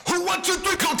One, two,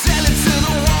 three, go tell it to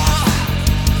the wall.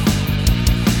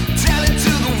 Tell it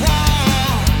to the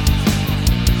wall.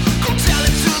 Go tell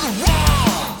it to the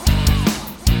wall.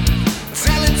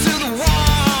 Tell it to the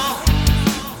wall.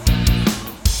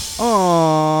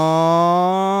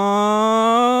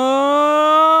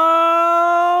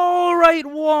 All right,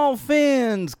 wall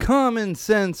fans, common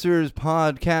sensors,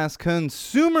 podcast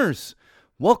consumers.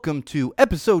 Welcome to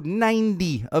episode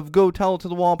 90 of Go Tell It to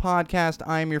the Wall podcast.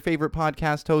 I am your favorite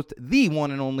podcast host, the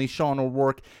one and only Sean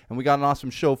O'Rourke, and we got an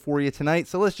awesome show for you tonight,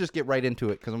 so let's just get right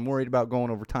into it because I'm worried about going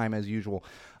over time as usual.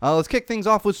 Let's kick things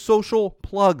off with social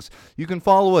plugs. You can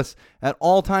follow us at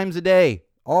all times a day,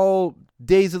 all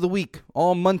days of the week,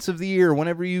 all months of the year,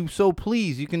 whenever you so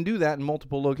please. You can do that in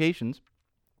multiple locations.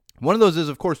 One of those is,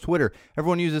 of course, Twitter.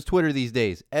 Everyone uses Twitter these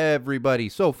days. Everybody.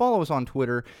 So follow us on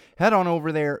Twitter. Head on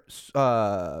over there.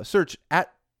 Search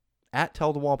at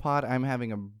Tell the Wall Pod. I'm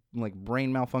having a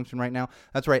brain malfunction right now.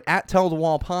 That's right. At Tell the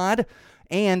Wall Pod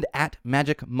and at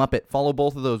Magic Muppet. Follow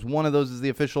both of those. One of those is the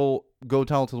official Go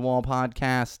Tell It to the Wall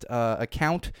podcast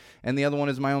account, and the other one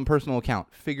is my own personal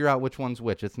account. Figure out which one's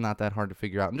which. It's not that hard to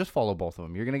figure out, and just follow both of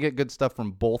them. You're going to get good stuff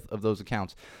from both of those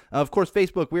accounts. Of course,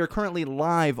 Facebook. We are currently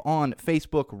live on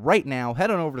Facebook right now. Head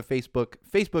on over to Facebook,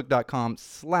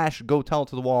 facebook.com/Go Tell It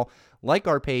to the Wall. Like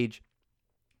our page.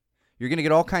 You're going to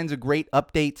get all kinds of great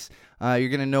updates. You're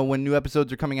going to know when new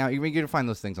episodes are coming out. You're going to find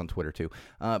those things on Twitter too.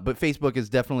 But Facebook is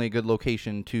definitely a good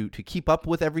location to keep up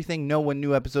with everything, know when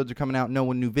new episodes are coming out, know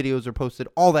when new videos are posted,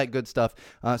 all that good stuff.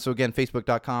 So again,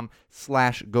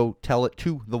 facebook.com/Go Tell It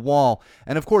to the Wall.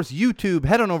 And of course, YouTube.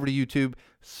 Head on over to YouTube.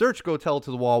 Search Go Tell It to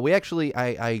the Wall. We actually,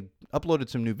 I uploaded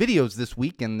some new videos this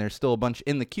week, and there's still a bunch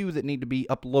in the queue that need to be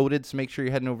uploaded, so make sure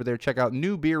you're heading over there. Check out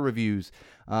new beer reviews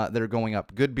that are going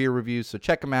up. Good beer reviews, so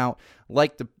check them out.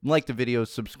 Like the videos,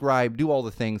 subscribe, do all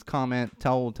the things, comment,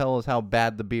 tell us how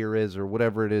bad the beer is or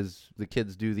whatever it is the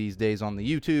kids do these days on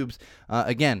the YouTubes.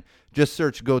 Again, just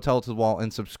search Go Tell It to the Wall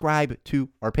and subscribe to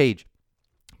our page.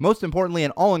 Most importantly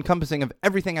and all-encompassing of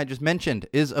everything I just mentioned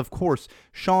is, of course,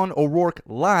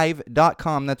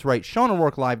 SeanO'RourkeLive.com. That's right,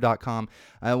 SeanO'RourkeLive.com.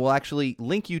 I will actually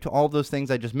link you to all those things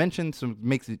I just mentioned, so it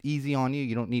makes it easy on you.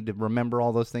 You don't need to remember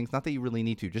all those things. Not that you really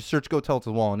need to. Just search Go Tell It to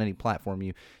the Wall on any platform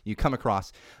you come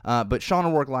across. But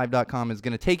SeanO'RourkeLive.com is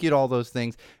going to take you to all those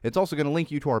things. It's also going to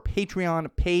link you to our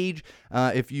Patreon page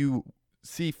if you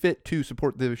see fit to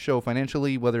support the show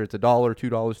financially, whether it's $1,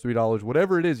 $2, $3,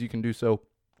 whatever it is, you can do so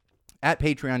at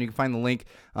Patreon. You can find the link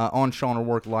on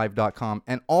SeanO'RourkeLive.com.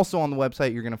 And also on the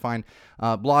website, you're going to find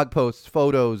blog posts,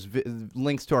 photos,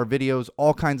 links to our videos,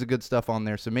 all kinds of good stuff on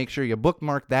there. So make sure you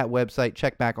bookmark that website,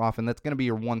 check back often. That's going to be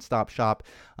your one-stop shop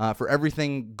for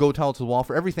everything Go Tell It to the Wall,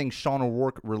 for everything Sean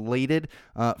O'Rourke related,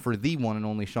 for the one and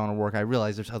only Sean O'Rourke. I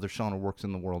realize there's other Sean O'Rourkes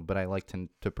in the world, but I like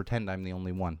to pretend I'm the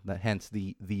only one. Hence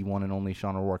the one and only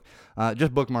Sean O'Rourke.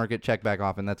 Just bookmark it, check back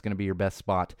often. That's going to be your best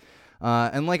spot.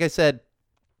 And like I said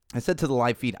to the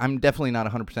live feed, I'm definitely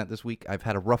not 100% this week. I've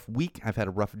had a rough week. I've had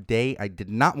a rough day. I did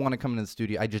not want to come into the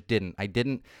studio. I just didn't.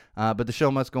 But the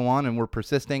show must go on, and we're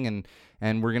persisting,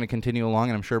 and we're going to continue along.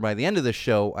 And I'm sure by the end of this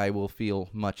show, I will feel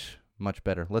much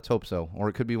better. Let's hope so. Or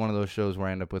it could be one of those shows where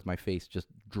I end up with my face just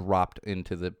dropped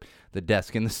into the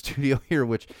desk in the studio here,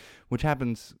 which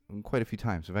happens quite a few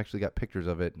times. I've actually got pictures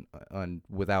of it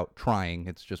without trying.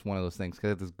 It's just one of those things. Because I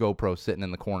have this GoPro sitting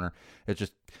in the corner. It's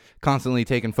just constantly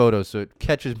taking photos, so it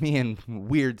catches me in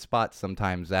weird spots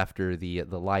sometimes after the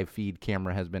live feed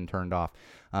camera has been turned off.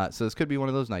 So this could be one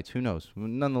of those nights. Who knows?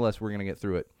 Nonetheless, we're going to get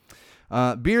through it.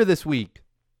 Beer this week.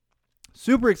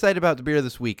 Super excited about the beer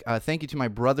this week. Thank you to my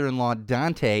brother-in-law,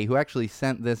 Dante, who actually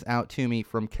sent this out to me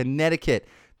from Connecticut.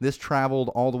 This traveled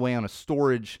all the way on a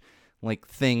storage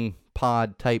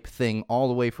pod type thing, all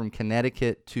the way from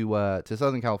Connecticut to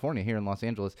Southern California here in Los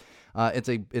Angeles.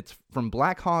 It's from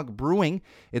Black Hog Brewing.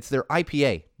 It's their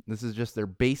IPA. This is just their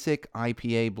basic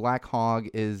IPA. Black Hog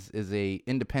is a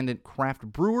independent craft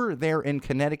brewer there in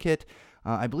Connecticut.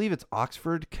 I believe it's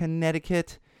Oxford,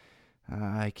 Connecticut.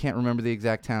 I can't remember the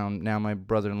exact town. Now my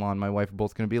brother-in-law and my wife are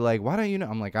both going to be like, why don't you know?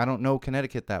 I'm like, I don't know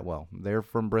Connecticut that well. They're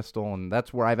from Bristol, and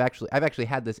that's where I've actually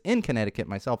had this in Connecticut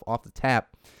myself off the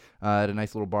tap at a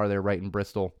nice little bar there right in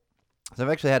Bristol. So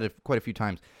I've actually had it quite a few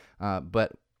times,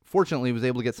 but fortunately was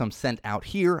able to get some sent out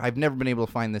here. I've never been able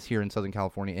to find this here in Southern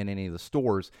California in any of the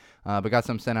stores, but got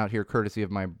some sent out here courtesy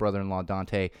of my brother-in-law,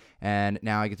 Dante, and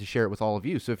now I get to share it with all of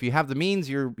you. So if you have the means,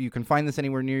 you can find this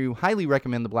anywhere near you. Highly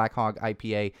recommend the Black Hog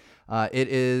IPA.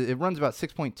 It runs about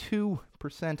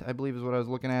 6.2%, I believe is what I was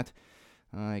looking at.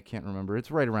 I can't remember. It's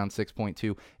right around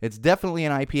 6.2. It's definitely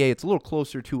an IPA. It's a little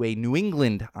closer to a New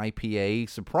England IPA.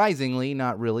 Surprisingly,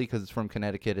 not really, because it's from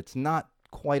Connecticut. It's not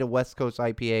quite a West Coast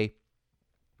IPA.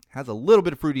 Has a little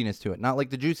bit of fruitiness to it, not like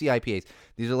the juicy IPAs.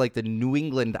 These are like the New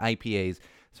England IPAs.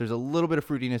 So there's a little bit of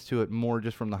fruitiness to it, more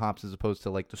just from the hops as opposed to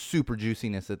like the super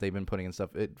juiciness that they've been putting in stuff.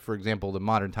 For example, the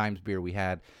Modern Times beer we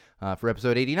had for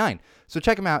episode 89. So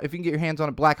check them out. If you can get your hands on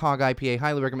it, Black Hog IPA,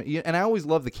 highly recommend. And I always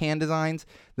love the can designs.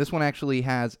 This one actually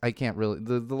has, I can't really,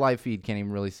 the live feed can't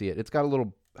even really see it. It's got a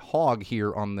little hog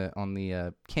here on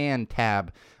the can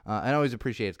tab. I always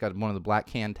appreciate it's got one of the black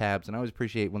can tabs, and I always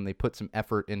appreciate when they put some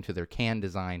effort into their can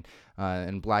design.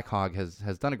 And Black Hog has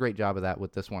done a great job of that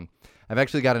with this one. I've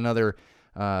actually got another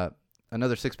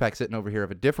 6-pack sitting over here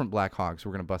of a different Black Hog, so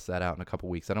we're going to bust that out in a couple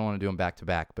weeks. I don't want to do them back to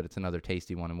back, but it's another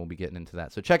tasty one, and we'll be getting into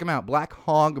that. So check them out, Black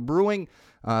Hog Brewing.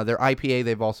 Their IPA,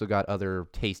 they've also got other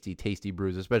tasty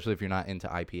brews, especially if you're not into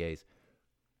IPAs.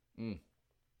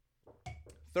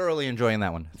 Thoroughly enjoying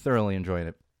that one. Thoroughly enjoying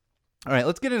it. All right,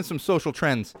 let's get into some social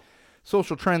trends.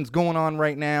 Social trends going on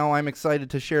right now. I'm excited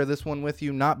to share this one with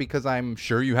you, not because I'm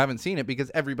sure you haven't seen it, because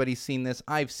everybody's seen this.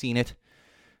 I've seen it,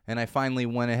 and I finally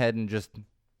went ahead and just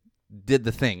did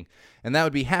the thing. And that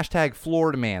would be hashtag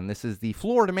Florida Man. This is the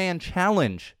Florida Man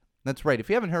Challenge. That's right. If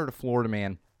you haven't heard of Florida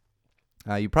Man,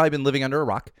 you've probably been living under a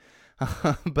rock.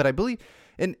 But I believe,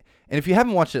 and if you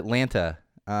haven't watched Atlanta,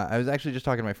 I was actually just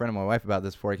talking to my friend and my wife about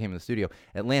this before I came in the studio.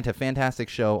 Atlanta, fantastic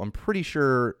show. I'm pretty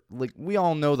sure, like, we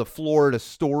all know the Florida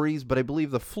stories, but I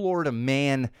believe the Florida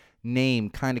Man name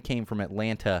kind of came from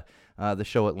Atlanta, the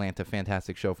show Atlanta,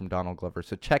 fantastic show from Donald Glover.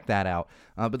 So check that out.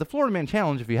 But the Florida Man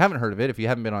Challenge, if you haven't heard of it, if you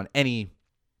haven't been on any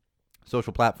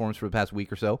social platforms for the past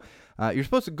week or so, you're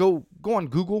supposed to go on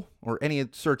Google or any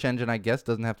search engine, I guess.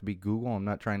 Doesn't have to be Google. I'm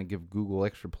not trying to give Google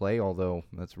extra play, although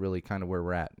that's really kind of where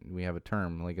we're at. We have a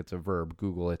term, like it's a verb,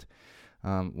 Google it.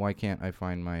 Why can't I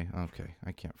find my, okay,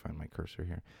 I can't find my cursor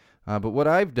here. But what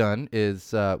I've done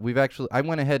is I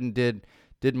went ahead and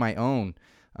did my own.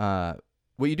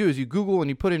 What you do is you Google and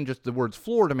you put in just the words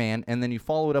Florida Man, and then you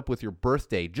follow it up with your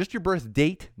birthday, just your birth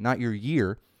date, not your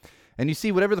year. And you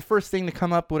see whatever the first thing to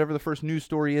come up, whatever the first news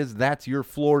story is, that's your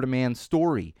Florida Man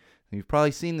story. And you've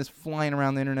probably seen this flying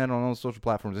around the internet on all the social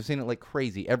platforms. I've seen it like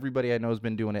crazy. Everybody I know has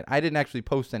been doing it. I didn't actually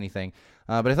post anything,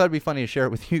 but I thought it'd be funny to share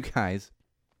it with you guys.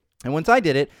 And once I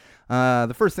did it,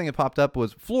 the first thing that popped up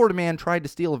was Florida Man tried to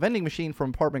steal a vending machine from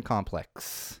apartment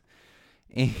complex.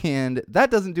 And that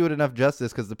doesn't do it enough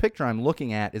justice, because the picture I'm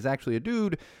looking at is actually a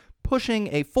dude pushing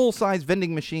a full-size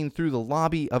vending machine through the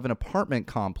lobby of an apartment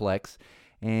complex.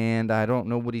 And I don't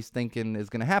know what he's thinking is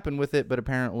going to happen with it, but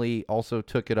apparently also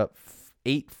took it up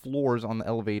 8 floors on the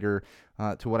elevator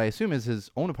to what I assume is his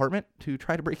own apartment to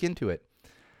try to break into it.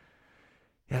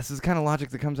 Yeah, this is the kind of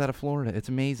logic that comes out of Florida. It's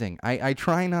amazing. I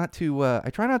try not to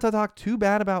talk too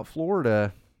bad about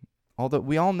Florida, although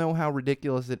we all know how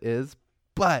ridiculous it is.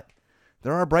 But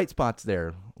there are bright spots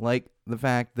there, like the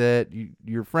fact that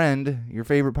your friend, your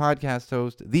favorite podcast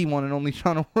host, the one and only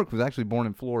Sean O'Rourke, was actually born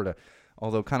in Florida.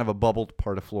 Although kind of a bubbled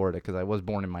part of Florida, because I was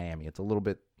born in Miami. It's a little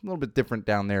bit different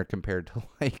down there compared to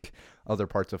like other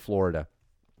parts of Florida.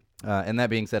 And that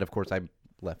being said, of course, I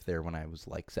left there when I was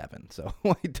like 7, so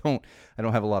I don't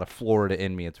have a lot of Florida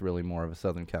in me. It's really more of a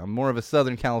Southern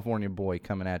California boy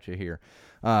coming at you here.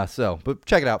 But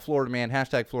check it out, Florida Man,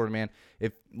 hashtag Florida Man.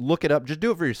 Look it up, just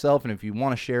do it for yourself, and if you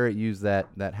want to share it, use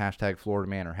that hashtag Florida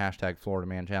Man or hashtag Florida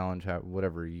Man Challenge,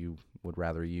 whatever you would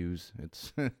rather use.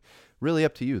 It's really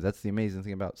up to you. That's the amazing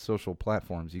thing about social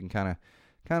platforms. You can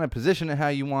kind of position it how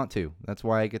you want to. That's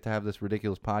why I get to have this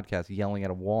ridiculous podcast yelling at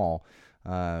a wall,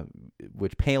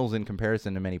 which pales in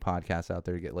comparison to many podcasts out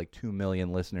there. You get like 2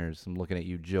 million listeners. I'm looking at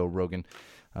you, Joe Rogan,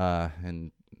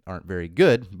 and aren't very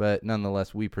good, but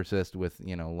nonetheless, we persist with,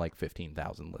 like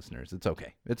 15,000 listeners. It's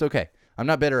okay. It's okay. I'm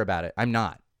not bitter about it. I'm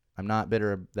not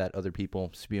bitter that other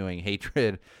people spewing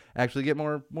hatred actually get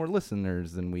more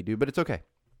listeners than we do, but it's okay.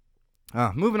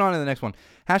 Moving on to the next one.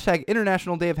 Hashtag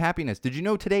International Day of Happiness. Did you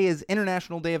know today is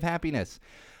International Day of Happiness?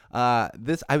 I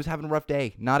was having a rough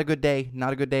day. Not a good day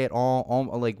at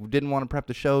all. Didn't want to prep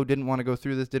the show, didn't want to go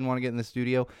through this, didn't want to get in the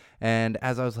studio. And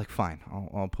as I was like, fine,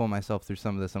 I'll pull myself through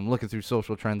some of this. I'm looking through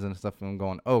social trends and stuff, and I'm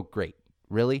going, oh, great.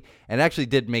 Really? And it actually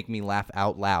did make me laugh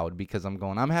out loud, because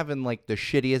I'm having like the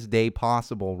shittiest day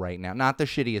possible right now. Not the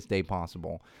shittiest day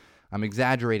possible. I'm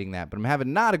exaggerating that, but I'm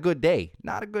having not a good day.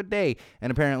 And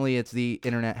apparently it's the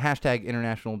hashtag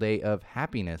International Day of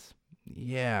Happiness.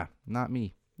 Yeah, not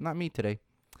me today.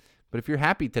 But if you're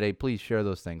happy today, please share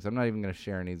those things. I'm not even going to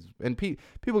share any. And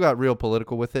people got real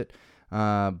political with it,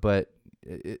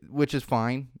 which is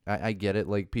fine. I get it.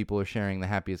 Like, people are sharing the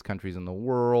happiest countries in the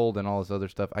world and all this other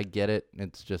stuff. I get it.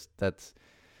 It's just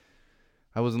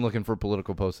I wasn't looking for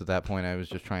political posts at that point. I was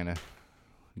just trying to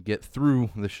get through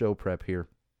the show prep here.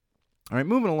 All right,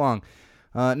 moving along.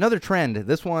 Another trend,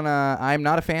 this one I'm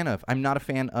not a fan of. I'm not a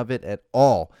fan of it at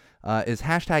all, is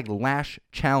hashtag Lash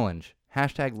Challenge.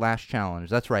 Hashtag Lash Challenge.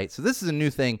 That's right. So this is a new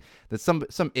thing that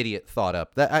some idiot thought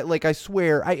up. That I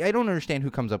swear, I don't understand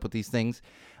who comes up with these things.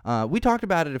 We talked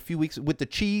about it a few weeks with the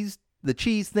cheese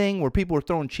thing where people were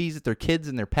throwing cheese at their kids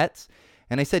and their pets.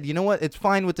 And I said, you know what? It's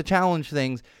fine with the challenge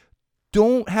things.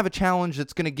 Don't have a challenge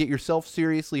that's going to get yourself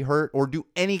seriously hurt or do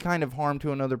any kind of harm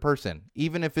to another person,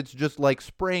 even if it's just like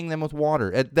spraying them with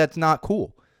water. That's not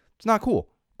cool. It's not cool.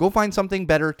 Go find something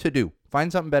better to do.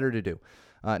 Find something better to do.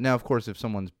 Now, of course, if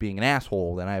someone's being an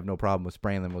asshole, then I have no problem with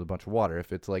spraying them with a bunch of water.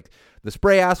 If it's like the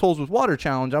spray assholes with water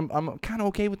challenge, I'm kind of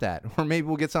okay with that. Or maybe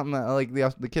we'll get something like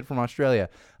the kid from Australia.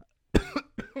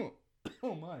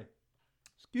 Oh, my.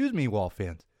 Excuse me, Wall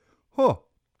fans. Oh,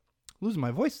 losing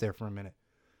my voice there for a minute.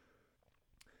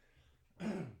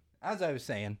 As I was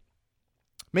saying,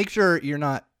 make sure you're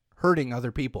not hurting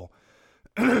other people.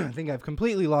 I think I've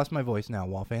completely lost my voice now,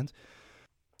 Wall fans.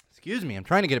 Excuse me, I'm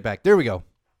trying to get it back. There we go.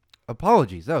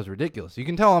 Apologies, that was ridiculous. You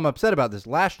can tell I'm upset about this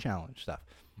Lash Challenge stuff.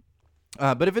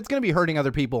 But if it's going to be hurting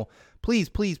other people, please,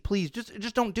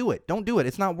 just don't do it. Don't do it.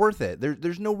 It's not worth it.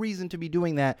 There's no reason to be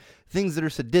doing that, things that are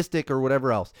sadistic or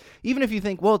whatever else. Even if you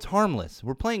think, well, it's harmless.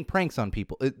 We're playing pranks on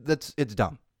people. It's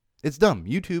dumb. It's dumb.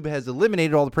 YouTube has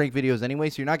eliminated all the prank videos anyway,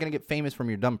 so you're not going to get famous from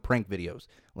your dumb prank videos.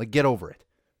 Like, get over it.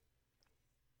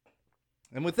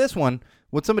 And with this one,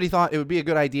 what somebody thought it would be a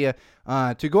good idea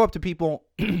to go up to people,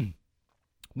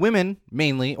 women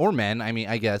mainly, or men. I mean,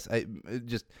 I guess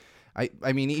even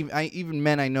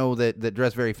men I know that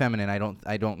dress very feminine.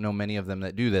 I don't know many of them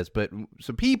that do this, but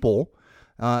some people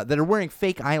that are wearing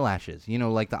fake eyelashes. You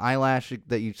know, like the eyelash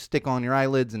that you stick on your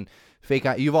eyelids and fake.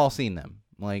 You've all seen them.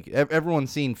 Like, everyone's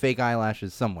seen fake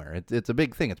eyelashes somewhere. It's a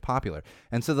big thing. It's popular.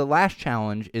 And so the Lash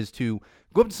Challenge is to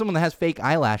go up to someone that has fake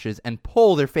eyelashes and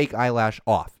pull their fake eyelash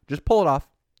off. Just pull it off.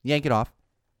 Yank it off.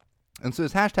 And so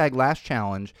this hashtag Lash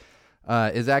Challenge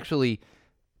is actually,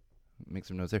 make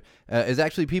some notes there, is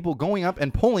actually people going up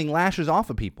and pulling lashes off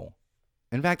of people.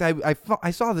 In fact,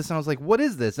 I saw this and I was like, what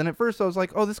is this? And at first I was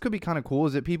like, oh, this could be kind of cool.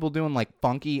 Is it people doing like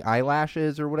funky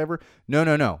eyelashes or whatever?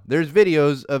 No. There's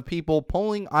videos of people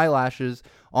pulling eyelashes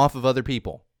off of other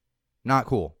people. Not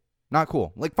cool. Not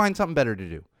cool. Like, find something better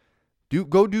to do.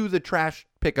 Go do the trash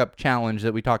pickup challenge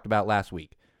that we talked about last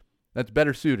week. That's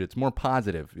better suited. It's more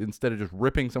positive instead of just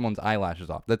ripping someone's eyelashes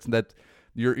off. That's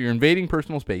you're invading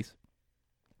personal space.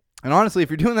 And honestly, if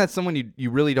you're doing that to someone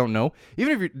you really don't know,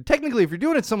 even if you're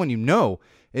doing it to someone you know,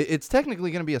 it's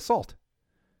technically going to be assault.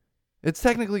 It's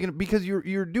technically going to, because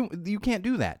you can't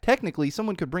do that. Technically,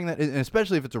 someone could bring that, and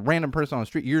especially if it's a random person on the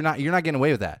street, you're not getting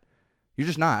away with that. You're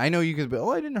just not. I know you can be,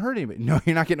 I didn't hurt anybody. No,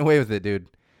 you're not getting away with it,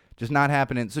 dude. Just not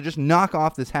happening. So just knock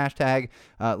off this hashtag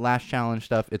Lash Challenge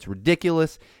stuff. It's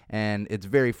ridiculous, and it's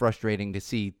very frustrating to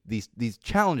see these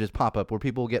challenges pop up where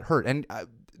people get hurt. And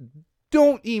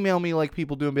don't email me like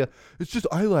people do and be like, it's just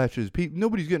eyelashes.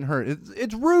 Nobody's getting hurt.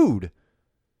 It's rude.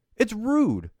 It's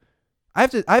rude. I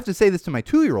have to say this to my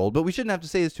 2-year-old, but we shouldn't have to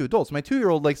say this to adults. My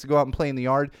 2-year-old likes to go out and play in the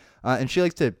yard, and she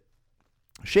likes to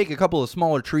shake a couple of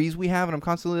smaller trees we have, and I'm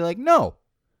constantly like, no.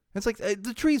 It's like,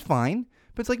 the tree's fine,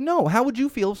 but it's like, no. How would you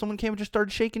feel if someone came and just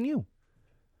started shaking you?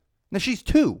 Now, she's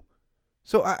 2,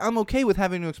 so I'm okay with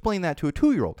having to explain that to a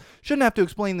 2-year-old. Shouldn't have to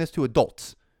explain this to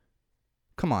adults.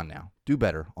 Come on now. Do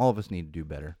better. All of us need to do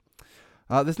better.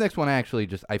 This next one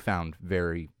I found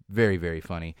very, very, very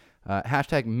funny.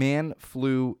 Hashtag man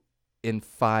flu in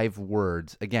 5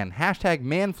 words. Again, hashtag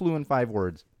man flu in 5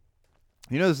 words.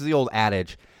 You know, this is the old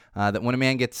adage that when a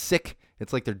man gets sick,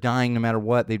 it's like they're dying no matter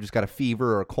what. They've just got a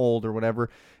fever or a cold or whatever.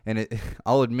 And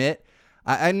I'll admit,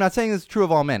 I'm not saying this is true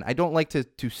of all men. I don't like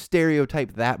to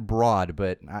stereotype that broad,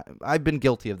 but I've been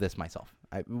guilty of this myself.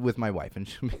 With my wife, and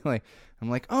she'll be like, I'm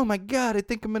like, oh my God, I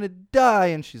think I'm going to die.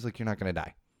 And she's like, you're not going to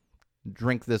die.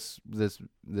 Drink this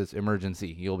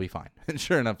emergency. You'll be fine. And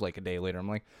sure enough, like a day later, I'm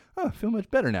like, oh, I feel much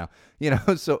better now. You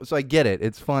know, so I get it.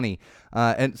 It's funny.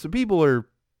 And so people are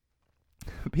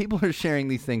sharing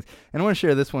these things. And I want to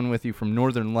share this one with you from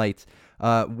Northern Lights.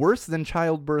 Worse than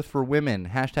childbirth for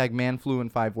women. Hashtag man flu in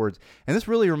 5 words. And this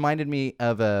really reminded me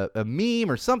of a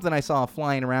meme or something I saw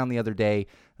flying around the other day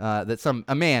that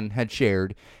a man had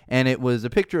shared. And it was a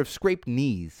picture of scraped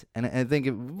knees. And I think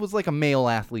it was like a male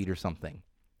athlete or something.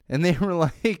 And they were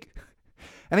like,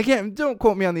 and don't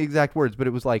quote me on the exact words, but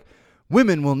it was like,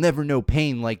 women will never know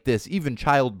pain like this, even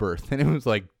childbirth. And it was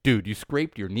like, dude, you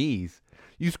scraped your knees.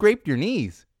 You scraped your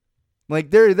knees.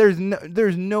 Like there's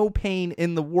no pain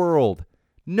in the world.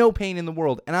 No pain in the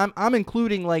world. And I'm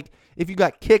including like if you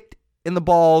got kicked in the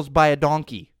balls by a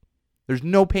donkey. There's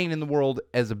no pain in the world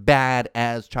as bad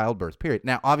as childbirth, period.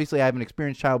 Now, obviously, I haven't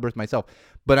experienced childbirth myself,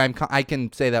 but I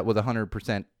can say that with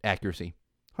 100% accuracy.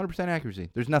 100% accuracy.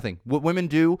 There's nothing. What women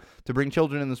do to bring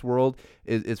children in this world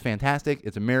is fantastic.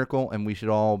 It's a miracle, and we should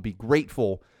all be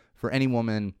grateful for any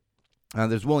woman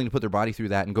that's willing to put their body through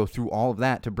that and go through all of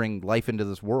that to bring life into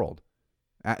this world.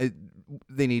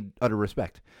 They need utter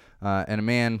respect. And a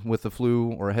man with the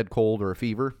flu or a head cold or a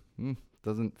fever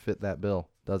doesn't fit that bill.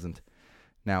 Doesn't.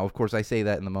 Now, of course, I say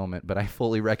that in the moment, but I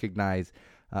fully recognize.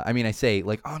 I say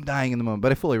like, oh, I'm dying in the moment,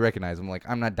 but I fully recognize. I'm like,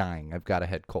 I'm not dying. I've got a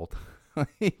head cold.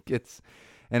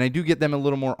 And I do get them a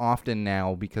little more often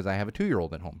now because I have a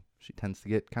 2-year-old at home. She tends to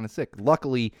get kind of sick.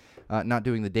 Luckily, not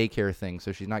doing the daycare thing,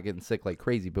 so she's not getting sick like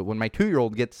crazy. But when my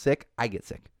 2-year-old gets sick, I get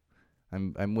sick.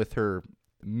 I'm with her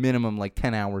minimum like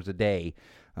 10 hours a day,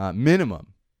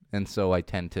 minimum. And so I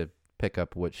tend to pick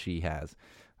up what she has,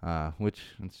 which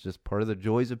it's just part of the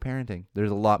joys of parenting.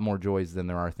 There's a lot more joys than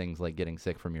there are things like getting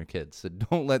sick from your kids. So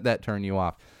don't let that turn you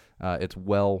off. It's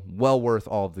well worth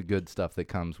all of the good stuff that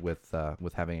comes with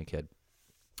having a kid.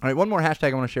 All right, one more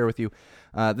hashtag I want to share with you.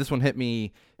 This one hit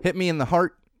me in the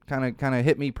heart, kind of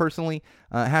hit me personally.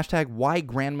 Hashtag why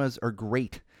grandmas are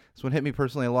great. This one hit me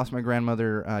personally. I lost my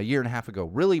grandmother a year and a half ago.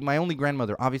 Really, my only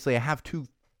grandmother. Obviously,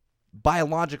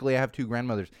 biologically, I have two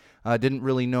grandmothers. Didn't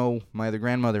really know my other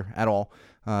grandmother at all.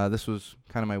 This was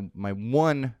kind of my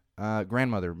one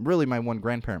grandmother, really my one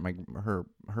grandparent.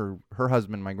 Her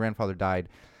husband, my grandfather, died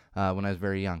when I was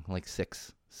very young, like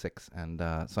six, and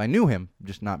so I knew him,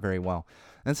 just not very well.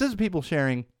 And this is people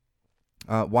sharing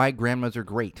why grandmas are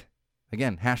great.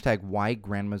 Again, hashtag why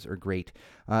grandmas are great.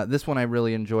 This one I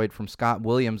really enjoyed from Scott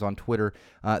Williams on Twitter.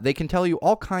 They can tell you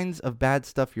all kinds of bad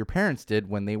stuff your parents did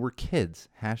when they were kids.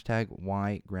 Hashtag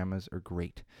why grandmas are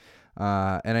great.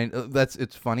 And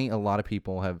it's funny. A lot of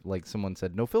people have, like someone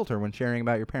said, no filter when sharing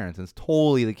about your parents. And it's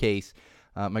totally the case.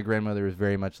 My grandmother is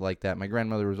very much like that. My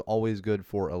grandmother was always good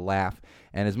for a laugh,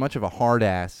 and as much of a hard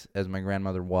ass as my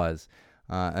grandmother was,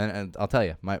 and I'll tell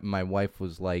you, my wife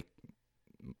was like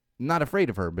not afraid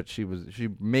of her, but she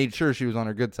made sure she was on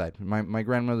her good side. My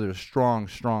grandmother was a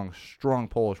strong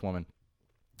Polish woman,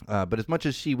 but as much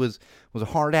as she was a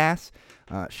hard ass,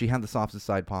 she had the softest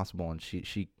side possible, and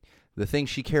the thing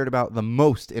she cared about the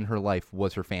most in her life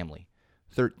was her family.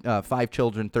 5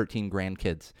 children, 13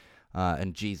 grandkids.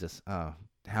 And Jesus,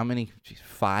 how many? Jeez,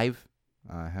 5?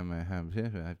 I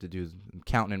have to do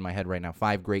counting in my head right now.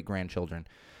 5 great grandchildren.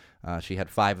 She had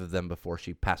 5 of them before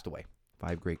she passed away.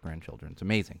 5 great grandchildren. It's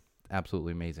amazing,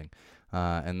 absolutely amazing.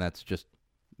 And that's just,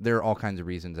 there are all kinds of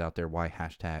reasons out there why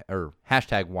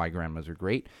hashtag why grandmas are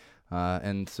great.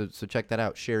 And so check that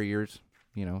out. Share yours.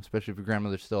 Especially if your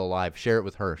grandmother's still alive, share it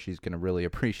with her. She's gonna really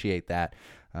appreciate that.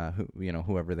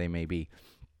 Whoever they may be.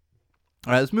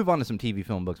 All right, let's move on to some TV,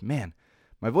 film, books. Man,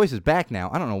 my voice is back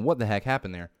now. I don't know what the heck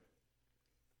happened there.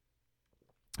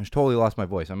 I just totally lost my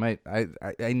voice.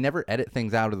 I never edit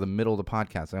things out of the middle of the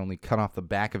podcast. I only cut off the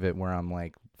back of it where I'm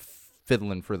like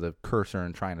fiddling for the cursor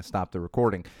and trying to stop the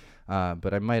recording.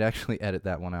 But I might actually edit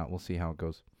that one out. We'll see how it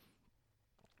goes.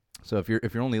 So if you're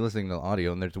only listening to the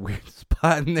audio and there's a weird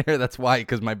spot in there, that's why,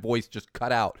 because my voice just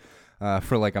cut out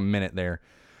for like a minute there.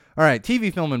 All right,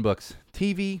 TV, film, and books.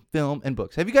 TV, film, and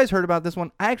books. Have you guys heard about this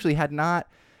one? I actually had not.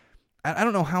 I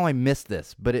don't know how I missed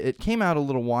this, but it came out a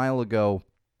little while ago.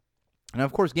 And,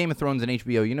 of course, Game of Thrones and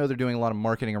HBO, they're doing a lot of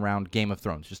marketing around Game of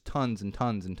Thrones. Just tons and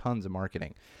tons and tons of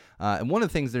marketing. And one of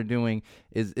the things they're doing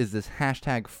is this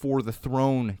hashtag For the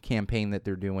Throne campaign that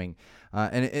they're doing.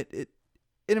 And it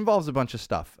involves a bunch of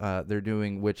stuff they're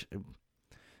doing, which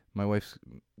my wife's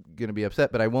going to be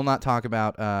upset, but I will not talk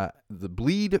about the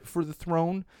Bleed for the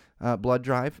Throne blood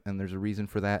drive, and there's a reason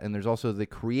for that. And there's also the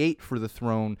Create for the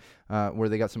Throne, where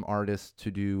they got some artists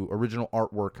to do original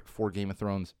artwork for Game of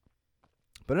Thrones.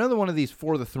 But another one of these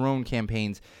For the Throne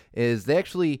campaigns is they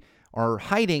actually are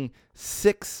hiding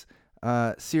 6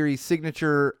 series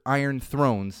signature Iron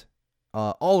Thrones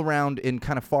all around in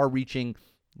kind of far-reaching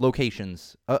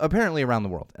locations, apparently around the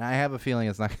world. And I have a feeling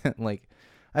it's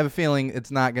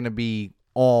not going to be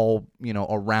all,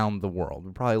 around the world.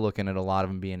 We're probably looking at a lot of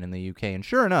them being in the UK. And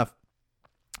sure enough,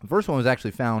 the first one was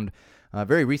actually found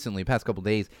very recently, past couple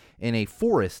days, in a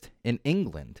forest in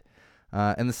England.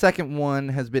 And the second one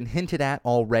has been hinted at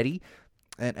already.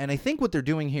 And I think what they're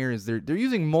doing here is they're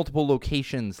using multiple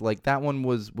locations. Like that one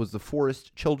was the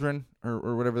Forest Children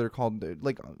or whatever they're called.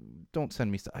 Like, don't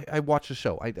send me stuff. I watch the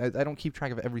show. I don't keep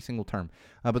track of every single term.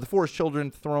 But the Forest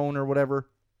Children Throne or whatever.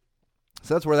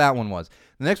 So that's where that one was.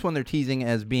 The next one they're teasing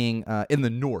as being in the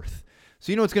north.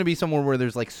 So it's going to be somewhere where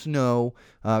there's like snow,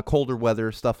 colder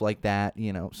weather, stuff like that,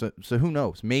 So who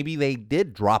knows? Maybe they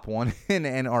did drop one in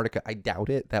Antarctica. I doubt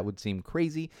it. That would seem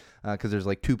crazy because there's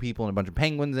like 2 people and a bunch of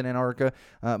penguins in Antarctica.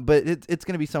 But it's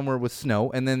going to be somewhere with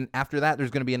snow. And then after that,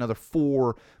 there's going to be another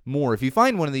 4 more. If you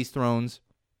find one of these thrones,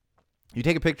 you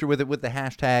take a picture with it with the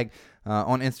hashtag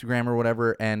on Instagram or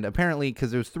whatever, and apparently, because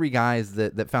there's 3 guys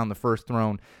that found the first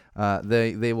throne,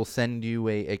 they will send you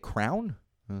a crown,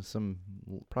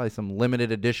 probably some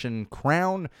limited edition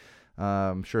crown.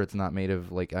 I'm sure it's not made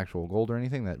of like actual gold or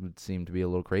anything. That would seem to be a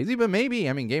little crazy, but maybe.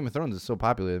 I mean, Game of Thrones is so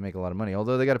popular, they make a lot of money,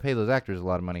 although they got to pay those actors a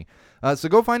lot of money. So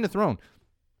go find a throne.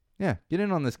 Yeah, get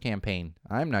in on this campaign.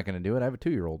 I'm not going to do it. I have a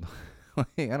 2-year-old. I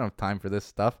don't have time for this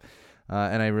stuff.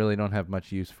 And I really don't have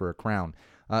much use for a crown.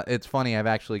 It's funny. I've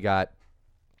actually got,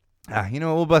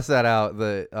 we'll bust that out.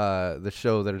 The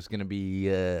show that is going to be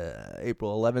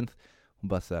April 11th. We'll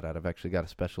bust that out. I've actually got a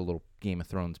special little Game of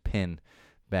Thrones pin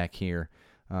back here.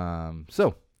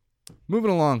 So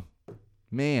moving along,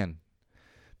 man.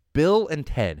 Bill and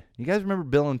Ted. You guys remember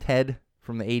Bill and Ted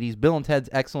from the 80s? Bill and Ted's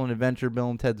Excellent Adventure. Bill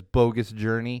and Ted's Bogus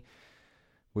Journey,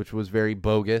 which was very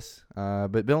bogus.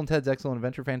 But Bill and Ted's Excellent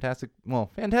Adventure, fantastic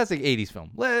 80s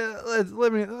film.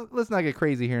 Let's not get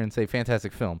crazy here and say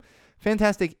fantastic film.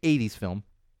 Fantastic 80s film,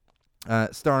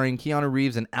 starring Keanu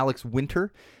Reeves and Alex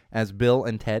Winter as Bill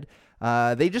and Ted.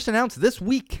 They just announced this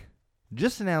week.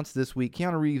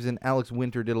 Keanu Reeves and Alex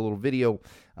Winter did a little video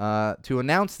to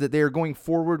announce that they are going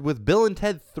forward with Bill and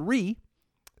Ted 3,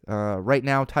 right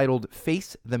now titled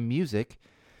Face the Music.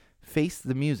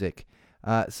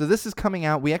 So this is coming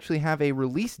out. We actually have a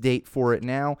release date for it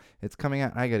now. It's coming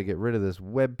out. I got to get rid of this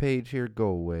web page here. Go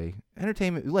away.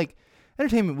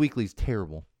 Entertainment Weekly is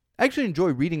terrible. I actually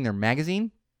enjoy reading their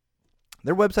magazine.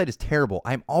 Their website is terrible.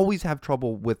 I always have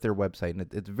trouble with their website, and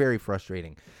it's very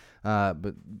frustrating.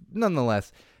 But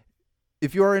nonetheless,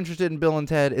 if you are interested in Bill and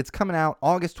Ted, it's coming out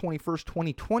August 21st,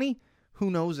 2020.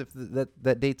 Who knows if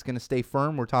that date's going to stay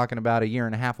firm? We're talking about a year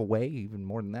and a half away, even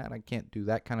more than that. I can't do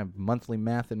that kind of monthly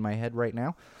math in my head right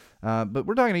now. But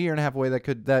we're talking a year and a half away.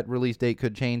 That release date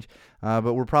could change.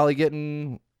 But we're probably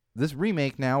getting this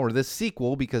remake now, or this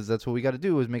sequel, because that's what we got to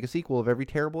do, is make a sequel of every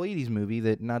terrible 80s movie.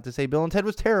 That, not to say Bill and Ted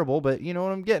was terrible, but you know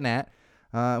what I'm getting at.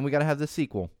 And we got to have this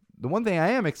sequel. The one thing I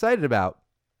am excited about,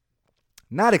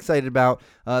 not excited about,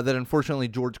 that unfortunately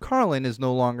George Carlin is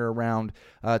no longer around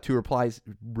to reprise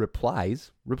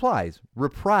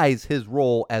his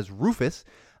role as Rufus.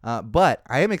 But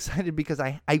I am excited because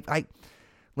I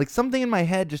like, something in my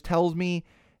head just tells me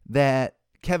that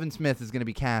Kevin Smith is going to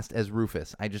be cast as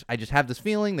Rufus. I just have this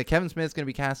feeling that Kevin Smith is going to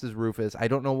be cast as Rufus. I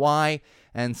don't know why,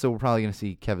 and so we're probably going to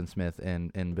see Kevin Smith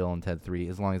in Bill and Ted 3,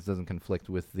 as long as it doesn't conflict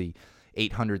with the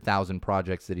 800,000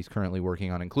 projects that he's currently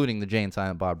working on, including the Jay and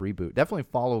Silent Bob reboot. Definitely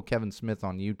follow Kevin Smith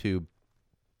on YouTube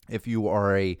if you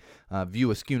are a View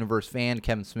Askewniverse fan,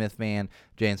 Kevin Smith fan,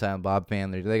 Jay and Silent Bob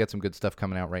fan. They got some good stuff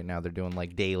coming out right now. They're doing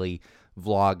like daily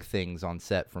vlog things on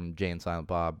set from Jay and Silent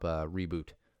Bob reboot.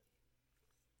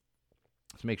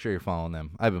 So make sure you're following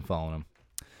them. I've been following them.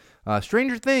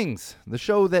 Stranger Things, the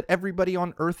show that everybody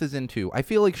on Earth is into. I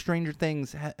feel like Stranger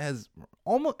Things has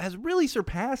really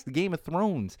surpassed Game of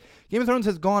Thrones. Game of Thrones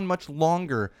has gone much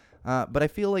longer, but I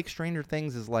feel like Stranger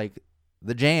Things is like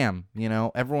the jam.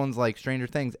 Everyone's like Stranger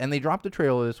Things, and they dropped a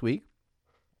trailer this week.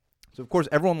 So of course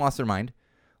everyone lost their mind.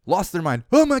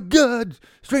 Oh my God,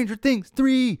 Stranger Things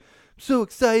 3! I'm so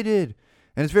excited,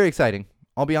 and it's very exciting.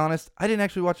 I'll be honest, I didn't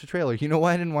actually watch the trailer. You know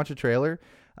why I didn't watch a trailer?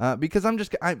 Because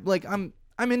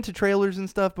I'm into trailers and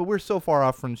stuff, but we're so far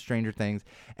off from Stranger Things.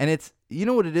 And it's, you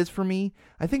know what it is for me?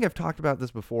 I think I've talked about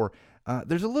this before.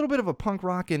 There's a little bit of a punk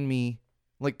rocker in me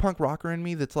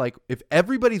that's like, if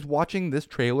everybody's watching this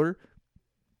trailer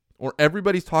or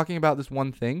everybody's talking about this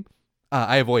one thing,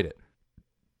 I avoid it.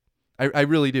 I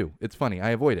really do. It's funny. I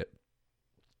avoid it.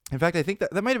 In fact, I think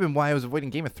that might have been why I was avoiding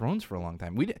Game of Thrones for a long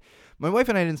time. My wife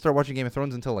and I didn't start watching Game of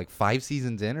Thrones until like 5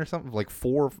 seasons in or something, like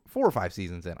four or 5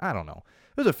 seasons in. I don't know.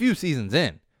 It was a few seasons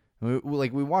in. We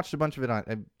watched a bunch of it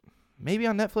on, maybe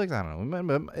on Netflix. I don't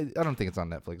know. I don't think it's on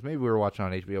Netflix. Maybe we were watching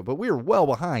on HBO, but we were well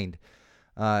behind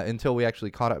until we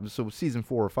actually caught up. So season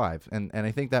 4 or 5, and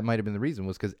I think that might have been the reason,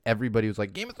 was because everybody was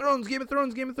like, Game of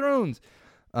Thrones.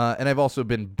 And I've also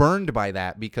been burned by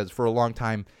that, because for a long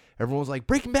time everyone was like,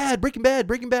 Breaking Bad,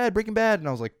 and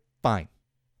I was like, fine,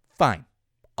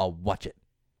 I'll watch it.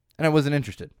 And I wasn't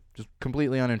interested, just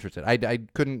completely uninterested. I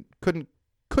couldn't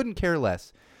care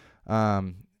less.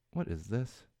 What is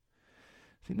this?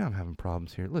 See, now I'm having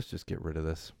problems here. Let's just get rid of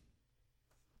this.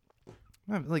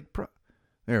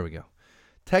 There we go.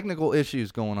 Technical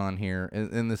issues going on here,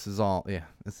 and this is all,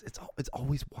 it's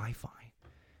always Wi-Fi.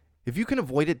 If you can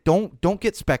avoid it, don't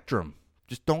get Spectrum.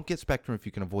 Just don't get Spectrum if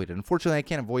you can avoid it. Unfortunately, I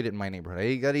can't avoid it in my neighborhood.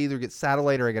 I got to either get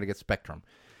satellite or I got to get Spectrum.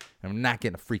 I'm not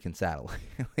getting a freaking satellite.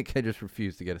 Like, I just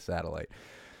refuse to get a satellite.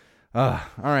 All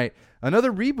right.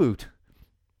 Another reboot.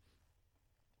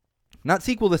 Not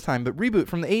sequel this time, but reboot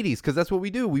from the 80s, because that's what we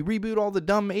do. We reboot all the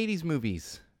dumb 80s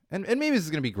movies. And maybe this is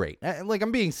going to be great. Like,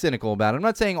 I'm being cynical about it. I'm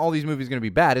not saying all these movies are going to be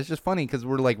bad. It's just funny because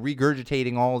we're, like,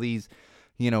 regurgitating all these,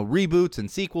 reboots and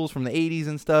sequels from the 80s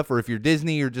and stuff. Or if you're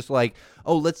Disney, you're just like,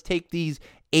 oh, let's take these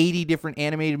 80 different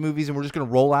animated movies and we're just going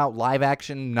to roll out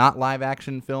live-action, not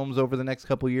live-action films over the next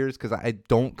couple years, because I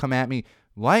don't come at me.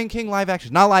 Lion King live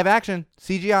action. Not live action.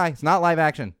 CGI. It's not live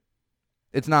action.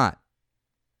 It's not.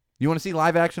 You want to see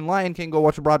live action Lion King, go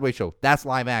watch a Broadway show. That's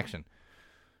live action.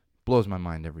 Blows my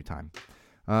mind every time.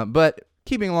 But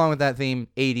keeping along with that theme,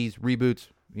 80s, reboots,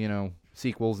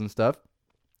 sequels and stuff.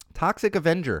 Toxic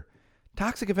Avenger.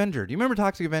 Toxic Avenger. Do you remember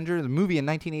Toxic Avenger, the movie in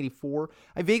 1984?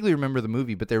 I vaguely remember the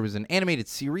movie, but there was an animated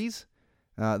series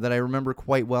that I remember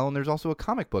quite well, and there's also a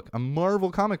comic book, a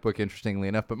Marvel comic book, interestingly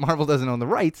enough, but Marvel doesn't own the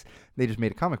rights. They just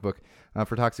made a comic book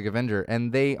for Toxic Avenger,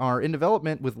 and they are in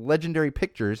development with Legendary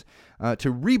Pictures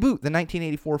to reboot the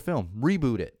 1984 film,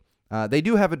 reboot it. They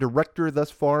do have a director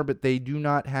thus far, but they do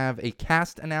not have a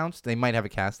cast announced. They might have a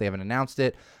cast. They haven't announced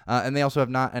it, and they also have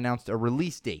not announced a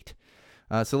release date.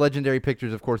 So Legendary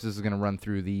Pictures, of course, this is going to run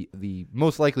through the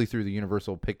most likely through the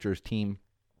Universal Pictures team.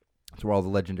 That's where all the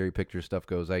Legendary Pictures stuff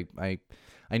goes. I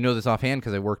know this offhand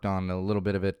because I worked on a little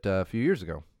bit of it a few years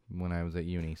ago when I was at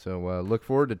uni. So look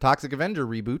forward to Toxic Avenger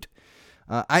reboot.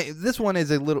 This one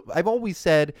is a little. I've always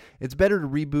said it's better to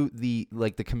reboot the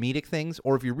comedic things,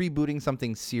 or if you're rebooting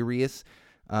something serious,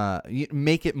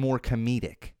 make it more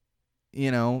comedic.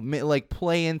 Like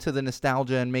play into the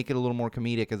nostalgia and make it a little more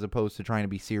comedic as opposed to trying to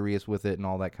be serious with it and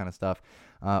all that kind of stuff.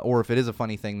 Or if it is a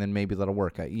funny thing, then maybe that'll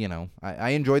work. I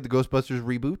enjoyed the Ghostbusters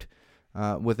reboot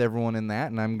with everyone in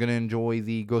that, and I'm going to enjoy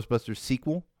the Ghostbusters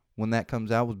sequel when that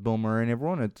comes out with Bill Murray and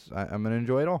everyone. I'm going to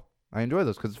enjoy it all. I enjoy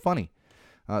those because it's funny.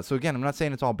 So again, I'm not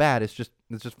saying it's all bad. It's just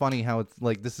funny how it's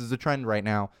like this is a trend right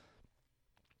now.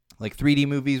 Like 3D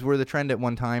movies were the trend at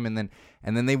one time, and then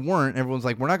they weren't. Everyone's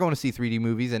like, we're not going to see 3D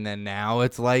movies, and then now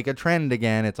it's like a trend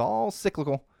again. It's all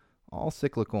cyclical. All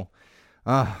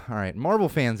right, Marvel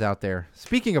fans out there.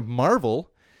 Speaking of Marvel,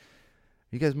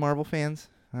 you guys Marvel fans?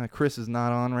 Chris is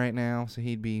not on right now, so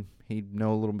he'd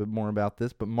know a little bit more about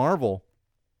this. But Marvel,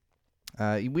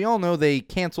 we all know they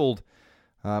canceled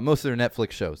most of their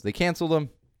Netflix shows. They canceled them.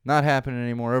 Not happening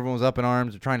anymore. Everyone's up in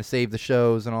arms. They're trying to save the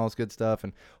shows and all this good stuff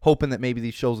and hoping that maybe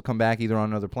these shows will come back either on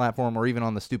another platform or even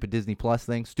on the stupid Disney Plus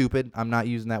thing. Stupid. I'm not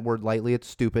using that word lightly. It's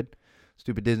stupid.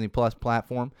 Stupid Disney Plus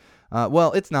platform.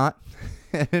 Well, it's not.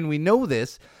 And we know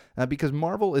this because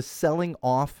Marvel is selling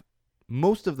off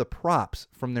most of the props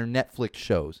from their Netflix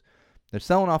shows. They're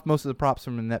selling off most of the props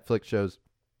from the Netflix shows.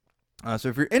 So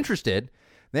if you're interested,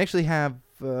 they actually have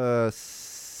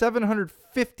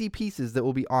 750 pieces that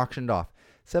will be auctioned off.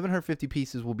 750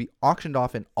 pieces will be auctioned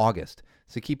off in August.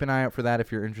 So keep an eye out for that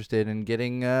if you're interested in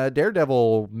getting a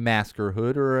Daredevil mask or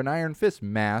hood or an Iron Fist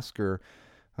mask or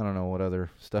I don't know what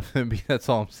other stuff it would be. That's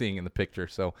all I'm seeing in the picture.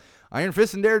 So Iron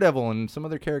Fist and Daredevil and some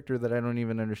other character that I don't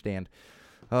even understand.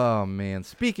 Oh, man.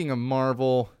 Speaking of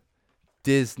Marvel,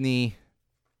 Disney,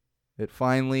 it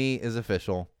finally is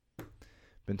official.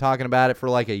 Been talking about it for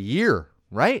like a year,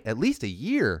 right? At least a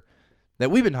year that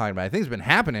we've been talking about it. I think it's been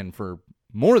happening for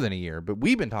more than a year, but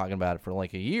we've been talking about it for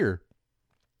like a year.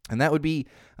 And that would be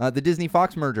the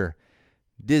Disney-Fox merger.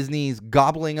 Disney's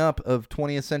gobbling up of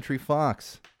 20th Century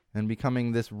Fox and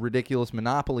becoming this ridiculous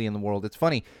monopoly in the world. It's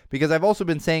funny because I've also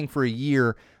been saying for a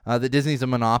year that Disney's a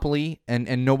monopoly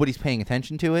and nobody's paying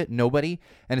attention to it. Nobody.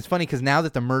 And it's funny because now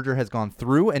that the merger has gone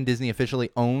through and Disney officially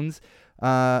owns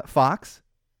Fox,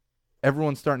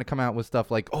 everyone's starting to come out with stuff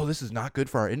like, oh, this is not good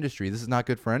for our industry. This is not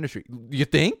good for our industry. You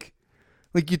think?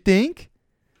 Like, you think?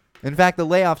 In fact, the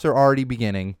layoffs are already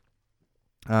beginning.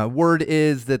 Word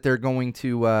is that they're going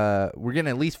to, we're getting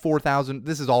at least 4,000,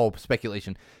 this is all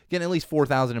speculation, getting at least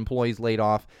 4,000 employees laid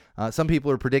off. Some people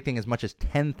are predicting as much as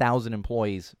 10,000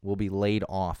 employees will be laid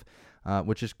off,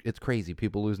 which is, it's crazy.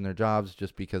 People losing their jobs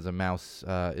just because a mouse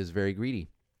is very greedy.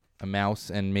 A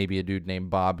mouse and maybe a dude named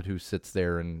Bob who sits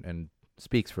there and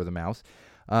speaks for the mouse.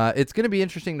 It's going to be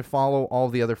interesting to follow all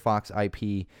the other Fox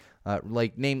IP.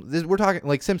 We're talking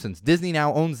like Simpsons. Disney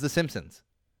now owns The Simpsons.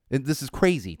 This is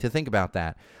crazy to think about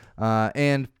that.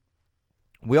 And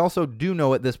we also do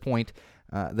know at this point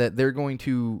that they're going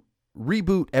to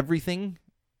reboot everything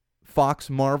Fox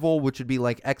Marvel, which would be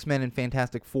like X-Men and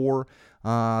Fantastic Four.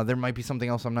 There might be something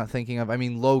else I'm not thinking of. I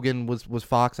mean, Logan was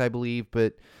Fox, I believe,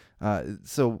 but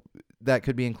So that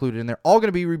could be included in there. All going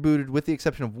to be rebooted with the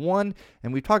exception of one,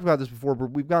 and we've talked about this before,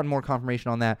 but we've gotten more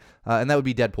confirmation on that, and that would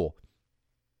be Deadpool.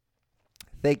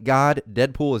 Thank God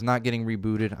Deadpool is not getting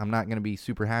rebooted. I'm not going to be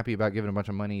super happy about giving a bunch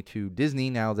of money to Disney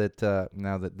now that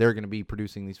they're going to be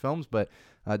producing these films, but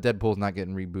Deadpool's not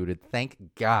getting rebooted. Thank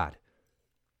God.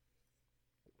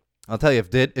 I'll tell you, if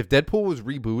Deadpool was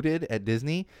rebooted at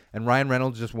Disney and Ryan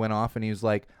Reynolds just went off and he was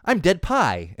like, I'm Dead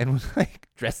Pie, and was like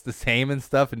dressed the same and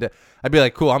stuff, and I'd be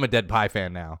like, cool, I'm a Dead Pie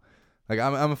fan now. Like,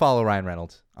 I'm going to follow Ryan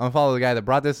Reynolds. I'm going to follow the guy that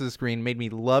brought this to the screen, made me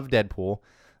love Deadpool.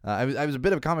 I was a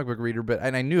bit of a comic book reader,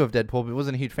 and I knew of Deadpool, but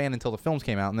wasn't a huge fan until the films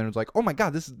came out, and then it was like, oh my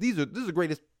God, these are the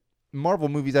greatest Marvel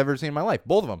movies I've ever seen in my life.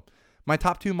 Both of them. My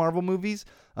top two Marvel movies,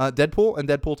 Deadpool and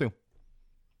Deadpool 2.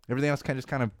 Everything else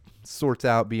kind of sorts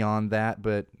out beyond that,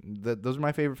 but those are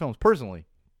my favorite films, personally.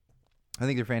 I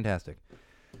think they're fantastic.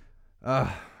 All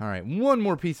right, one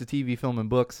more piece of TV, film, and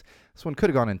books. This one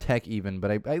could have gone in tech even,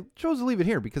 but I chose to leave it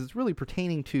here because it's really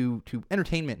pertaining to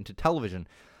entertainment and to television.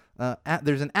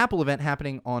 There's an Apple event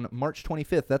happening on March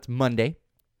 25th. That's Monday.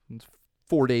 It's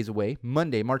 4 days away.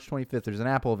 Monday, March 25th, there's an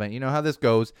Apple event. You know how this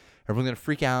goes. Everyone's going to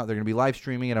freak out. They're going to be live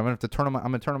streaming it. I'm going to turn on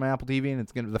my Apple TV, and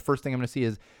the first thing I'm going to see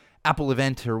is Apple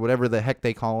event or whatever the heck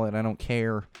they call it. I don't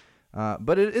care.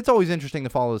 But it's always interesting to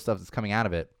follow the stuff that's coming out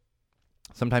of it.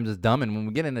 Sometimes it's dumb, and when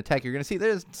we get into tech, you're going to see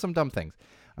there's some dumb things.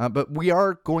 But we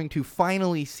are going to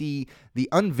finally see the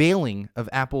unveiling of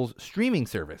Apple's streaming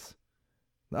service.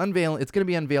 It's going to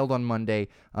be unveiled on Monday,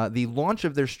 the launch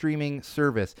of their streaming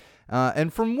service.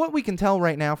 And from what we can tell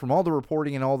right now, from all the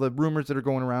reporting and all the rumors that are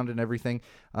going around and everything,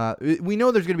 we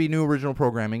know there's going to be new original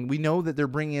programming. We know that they're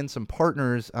bringing in some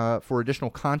partners for additional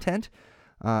content.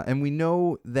 And we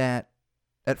know that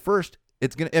at first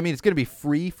it's going to be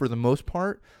free for the most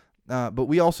part. But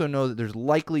we also know that there's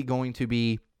likely going to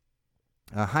be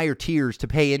higher tiers to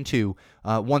pay into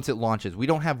once it launches. We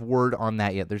don't have word on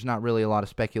that yet. There's not really a lot of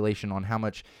speculation on how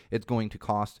much it's going to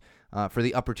cost for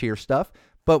the upper tier stuff,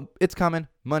 but it's coming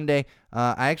Monday.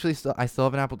 I still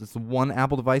have an Apple. It's the one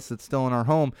Apple device that's still in our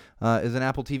home is an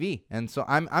Apple TV, and so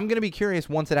I'm going to be curious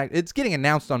once it's getting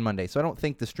announced on Monday. So I don't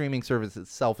think the streaming service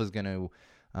itself is going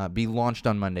to be launched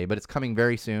on Monday, but it's coming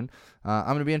very soon. I'm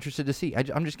going to be interested to see.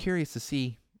 I'm just curious to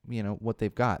see what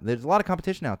they've got. There's a lot of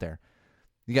competition out there.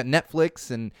 You got Netflix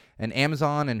and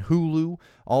Amazon and Hulu,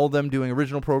 all of them doing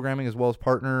original programming as well as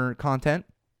partner content.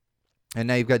 And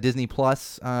now you've got Disney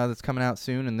Plus that's coming out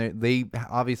soon, and they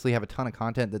obviously have a ton of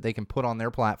content that they can put on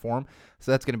their platform.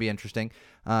 So that's going to be interesting.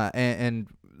 And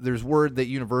there's word that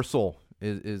Universal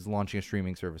is launching a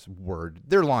streaming service.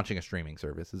 They're launching a streaming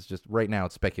service. It's just right now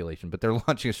it's speculation, but they're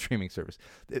launching a streaming service.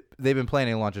 They've been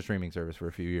planning to launch a streaming service for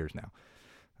a few years now.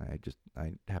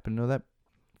 I happen to know that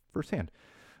firsthand.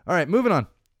 All right, moving on.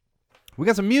 We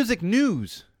got some music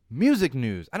news.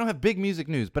 I don't have big music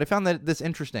news, but I found this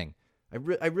interesting.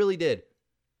 I really did.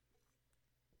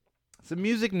 Some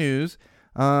music news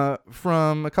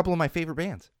from a couple of my favorite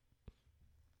bands.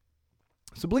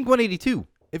 So Blink-182.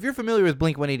 If you're familiar with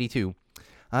Blink-182,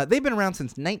 they've been around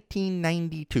since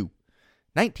 1992.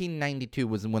 1992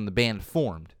 was when the band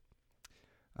formed.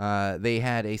 They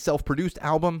had a self-produced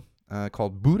album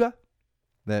called Buddha.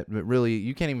 That really,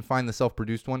 you can't even find the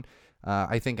self-produced one.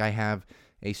 I think I have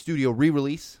a studio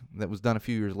re-release that was done a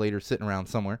few years later sitting around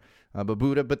somewhere. But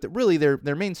Buddha, really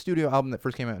their main studio album that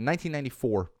first came out in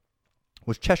 1994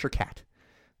 was Cheshire Cat.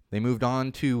 They moved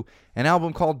on to an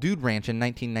album called Dude Ranch in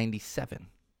 1997.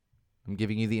 I'm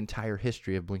giving you the entire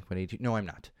history of Blink-182. No, I'm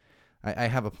not. I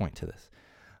have a point to this.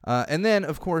 And then,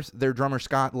 of course, their drummer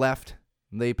Scott left.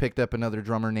 They picked up another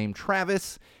drummer named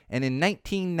Travis. And in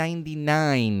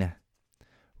 1999...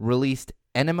 released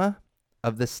Enema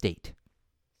of the State.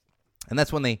 And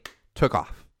that's when they took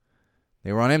off.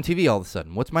 They were on MTV all of a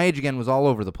sudden. What's My Age Again was all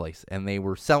over the place, and they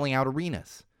were selling out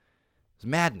arenas. It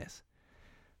was madness.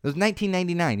 It was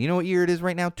 1999. You know what year it is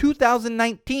right now?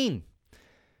 2019.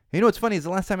 You know what's funny is the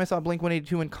last time I saw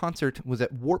Blink-182 in concert was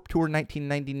at Warped Tour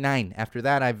 1999. After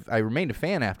that, I remained a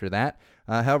fan after that.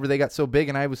 However, they got so big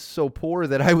and I was so poor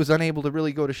that I was unable to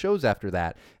really go to shows after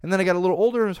that. And then I got a little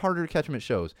older and it was harder to catch them at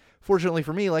shows. Fortunately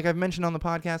for me, like I've mentioned on the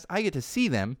podcast, I get to see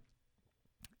them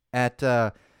at,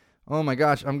 oh my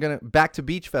gosh, Back to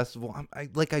Beach Festival. I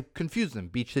confused them.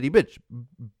 Beach City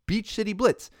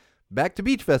Blitz. Back to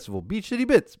Beach Festival. Beach City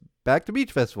Blitz. Back to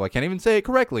Beach Festival. I can't even say it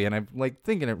correctly, and I'm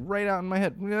thinking it right out in my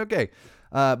head. Okay,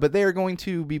 but they are going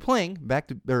to be playing Back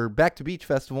to Beach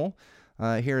Festival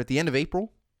here at the end of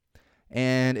April,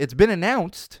 and it's been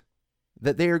announced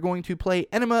that they are going to play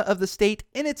Enema of the State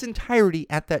in its entirety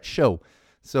at that show.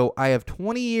 So I have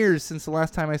 20 years since the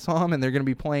last time I saw them, and they're going to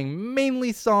be playing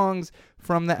mainly songs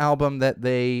from the album that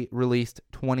they released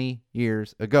 20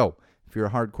 years ago. If you're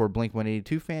a hardcore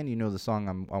Blink-182 fan, you know the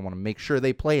song I want to make sure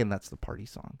they play, and that's the party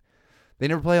song. They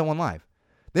never play that one live.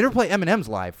 They never play Eminem's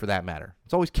live, for that matter.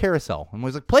 It's always Carousel. I'm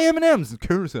always like, play Eminem's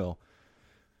Carousel.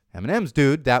 Eminem's,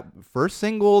 dude, that first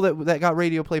single that got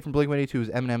radio play from Blink-182 was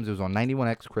Eminem's. It was on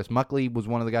 91X. Chris Muckley was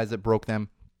one of the guys that broke them.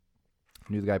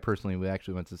 I knew the guy personally. We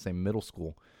actually went to the same middle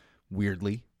school.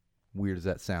 Weirdly. Weird as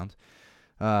that sounds.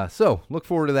 So, look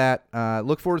forward to that.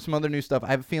 Look forward to some other new stuff. I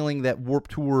have a feeling that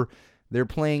Warped Tour, they're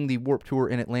playing the Warped Tour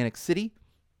in Atlantic City.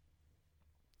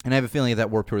 And I have a feeling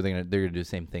that Warped Tour, they're gonna do the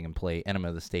same thing and play Enema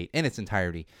of the State in its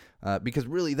entirety. Because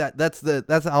really, that's the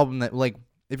album that, like,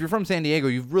 if you're from San Diego,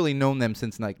 you've really known them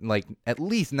since like at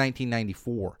least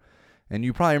 1994. And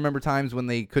you probably remember times when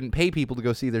they couldn't pay people to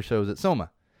go see their shows at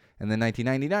Soma. And then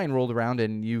 1999 rolled around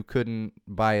and you couldn't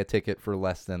buy a ticket for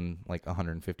less than like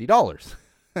 $150.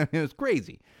 I mean, it was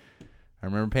crazy. I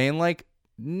remember paying like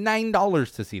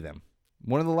 $9 to see them.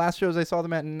 One of the last shows I saw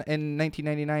them at in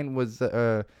 1999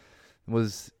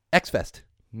 was X-Fest,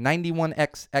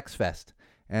 91X X-Fest.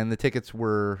 And the tickets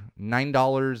were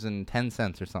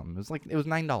 $9.10 or something. It was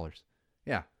 $9.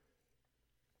 Yeah.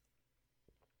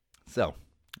 So,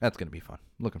 that's going to be fun.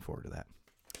 Looking forward to that.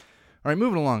 All right,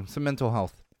 moving along. Some mental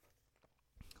health.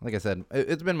 Like I said,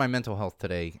 it's been my mental health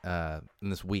today in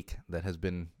this week that has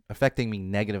been affecting me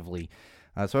negatively.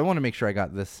 So I want to make sure I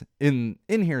got this in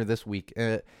here this week.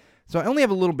 So I only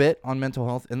have a little bit on mental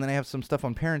health, and then I have some stuff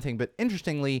on parenting. But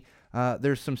interestingly,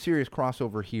 there's some serious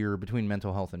crossover here between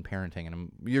mental health and parenting, and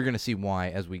you're going to see why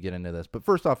as we get into this. But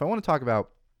first off, I want to talk about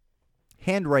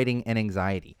handwriting and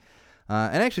anxiety.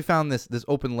 And I actually found this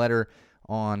open letter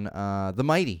on The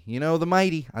Mighty. You know, The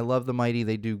Mighty. I love The Mighty.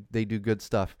 They do good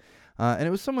stuff. And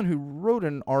it was someone who wrote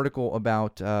an article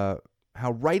about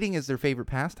how writing is their favorite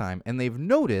pastime, and they've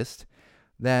noticed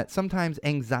that sometimes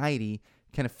anxiety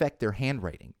can affect their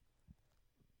handwriting.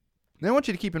 Now, I want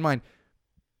you to keep in mind,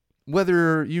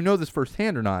 whether you know this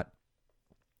firsthand or not,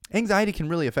 anxiety can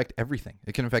really affect everything.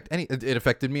 It can affect it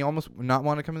affected me almost not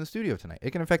wanting to come in the studio tonight. It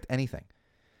can affect anything.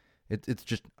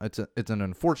 It's an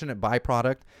unfortunate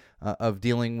byproduct of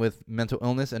dealing with mental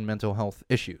illness and mental health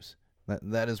issues.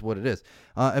 That is what it is.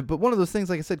 But one of those things,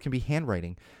 like I said, can be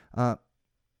handwriting. But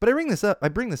I bring this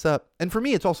up, and for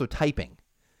me, it's also typing.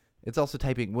 It's also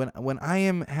typing. When I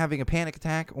am having a panic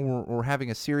attack or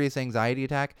having a serious anxiety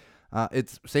attack,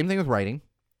 it's same thing with writing,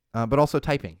 but also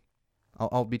typing.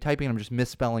 I'll be typing and I'm just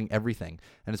misspelling everything.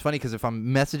 And it's funny because if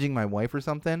I'm messaging my wife or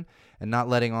something and not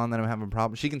letting on that I'm having a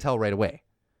problem, she can tell right away.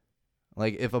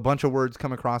 Like if a bunch of words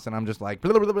come across and I'm just like,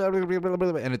 blah, blah, blah, blah, blah, blah,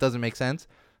 blah, and it doesn't make sense,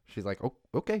 she's like, oh,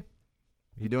 okay.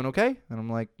 You doing okay? And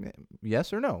I'm like,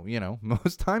 yes or no. You know,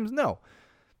 most times no.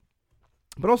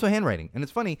 But also handwriting. And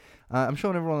it's funny, I'm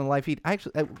showing everyone on the live feed. I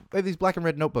have these black and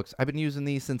red notebooks. I've been using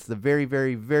these since the very,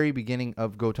 very, very beginning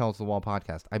of Go Tell Us the Wall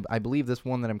podcast. I believe this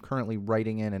one that I'm currently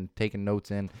writing in and taking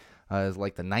notes in is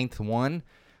like the 9th one,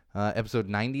 episode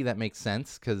 90. That makes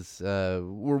sense because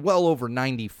we're well over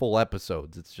 90 full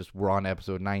episodes. It's just we're on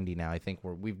episode 90 now. I think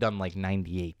we've done like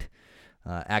 98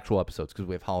 actual episodes because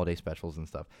we have holiday specials and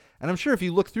stuff. And I'm sure if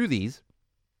you look through these,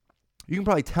 you can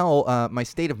probably tell my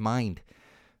state of mind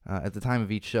at the time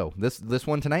of each show. This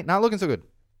one tonight, not looking so good.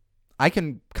 I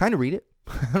can kind of read it.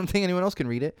 I don't think anyone else can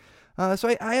read it. So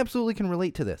I absolutely can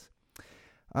relate to this.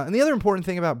 And the other important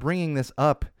thing about bringing this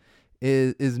up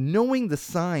is knowing the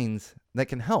signs that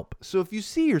can help. So if you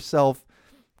see yourself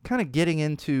kind of getting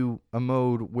into a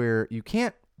mode where you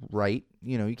can't write,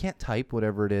 you can't type,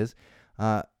 whatever it is,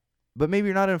 but maybe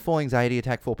you're not in a full anxiety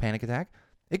attack, full panic attack,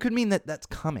 it could mean that that's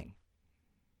coming.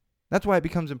 That's why it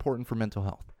becomes important for mental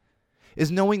health. Is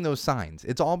knowing those signs.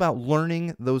 It's all about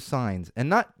learning those signs, and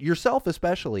not yourself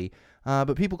especially,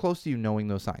 but people close to you knowing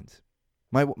those signs.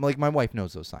 My wife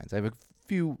knows those signs. I have a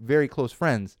few very close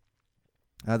friends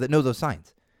that know those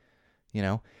signs,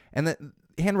 and that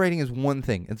handwriting is one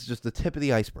thing. It's just the tip of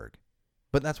the iceberg,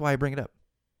 but that's why I bring it up,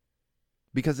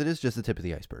 because it is just the tip of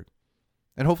the iceberg,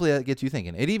 and hopefully that gets you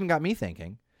thinking. It even got me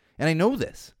thinking, and I know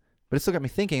this, but it still got me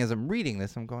thinking as I'm reading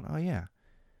this. I'm going, oh yeah,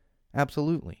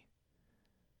 absolutely.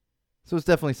 So it's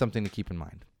definitely something to keep in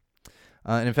mind.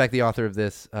 And in fact, the author of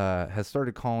this has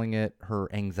started calling it her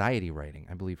anxiety writing.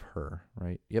 I believe her,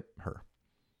 right? Yep, her.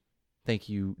 Thank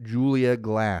you, Julia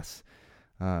Glass,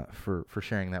 for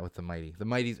sharing that with The Mighty. The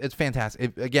Mighty's, it's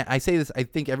fantastic. Again, I say this, I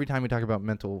think every time we talk about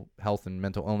mental health and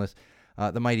mental illness,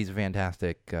 The Mighty's a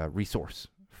fantastic resource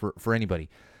for anybody.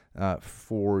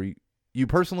 For you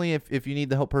personally, if you need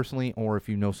the help personally, or if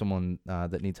you know someone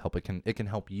that needs help, it can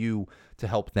help you to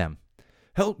help them.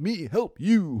 Help me, help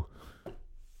you.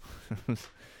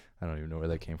 I don't even know where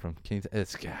that came from.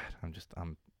 It's God.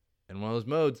 I'm in one of those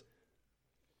modes.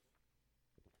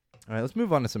 All right, let's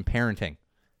move on to some parenting.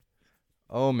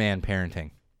 Oh man,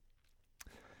 parenting.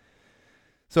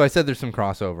 So I said there's some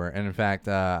crossover, and in fact,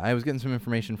 I was getting some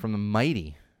information from the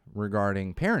Mighty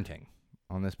regarding parenting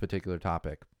on this particular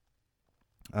topic.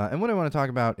 And what I want to talk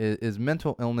about is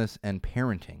mental illness and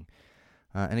parenting.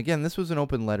 And again, this was an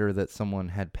open letter that someone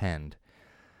had penned.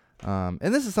 And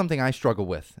this is something I struggle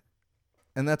with.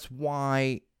 And that's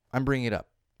why I'm bringing it up.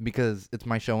 Because it's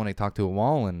my show and I talk to a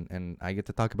wall and I get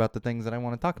to talk about the things that I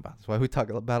want to talk about. That's why we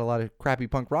talk about a lot of crappy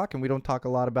punk rock and we don't talk a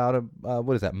lot about,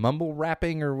 what is that, mumble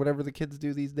rapping or whatever the kids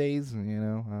do these days. You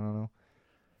know, I don't know.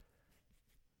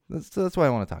 That's why I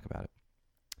want to talk about it.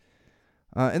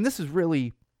 And this is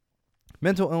really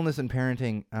mental illness and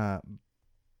parenting,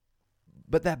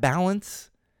 but that balance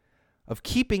of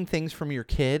keeping things from your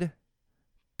kid,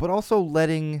 but also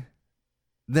letting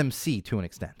them see to an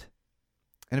extent.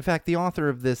 And in fact, the author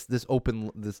of this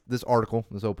article,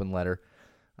 this open letter,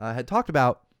 had talked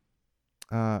about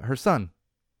her son,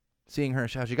 seeing her,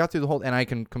 how she got through the whole, and I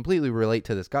can completely relate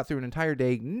to this, got through an entire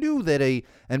day, knew that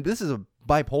and this is a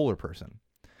bipolar person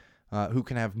who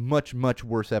can have much, much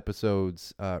worse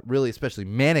episodes, really, especially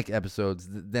manic episodes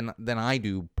than I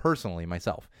do personally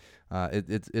myself.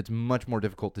 It's much more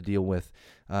difficult to deal with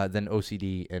than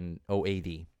OCD and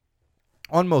OAD.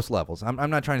 On most levels. I'm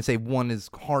not trying to say one is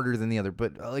harder than the other,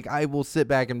 but like I will sit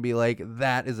back and be like,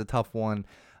 that is a tough one.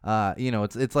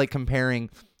 It's like comparing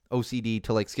OCD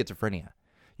to like schizophrenia.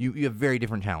 You have very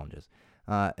different challenges.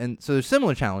 And so there's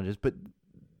similar challenges, but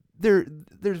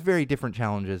there's very different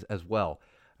challenges as well.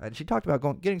 And she talked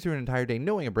about getting through an entire day,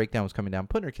 knowing a breakdown was coming down,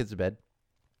 putting her kids to bed,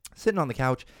 sitting on the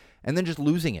couch, and then just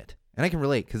losing it. And I can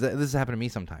relate because this has happened to me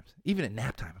sometimes. Even at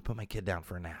nap time, I put my kid down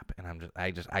for a nap, and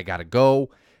I gotta go,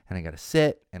 and I gotta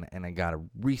sit, and I gotta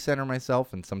recenter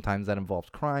myself. And sometimes that involves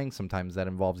crying, sometimes that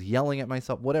involves yelling at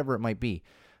myself, whatever it might be.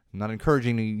 I'm not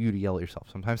encouraging you to yell at yourself.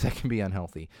 Sometimes that can be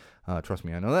unhealthy. Trust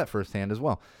me, I know that firsthand as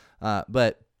well.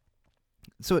 But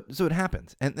so it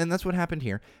happens, and that's what happened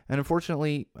here. And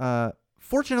unfortunately,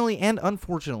 fortunately and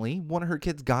unfortunately, one of her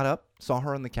kids got up, saw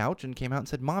her on the couch, and came out and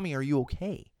said, "Mommy, are you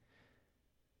okay?"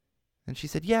 And she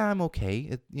said, "Yeah, I'm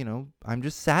okay. I'm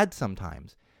just sad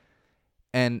sometimes."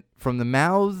 And from the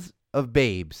mouths of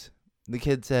babes, the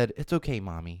kid said, "It's okay,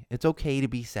 Mommy. It's okay to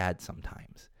be sad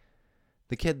sometimes."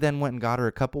 The kid then went and got her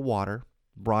a cup of water,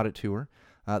 brought it to her.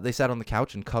 They sat on the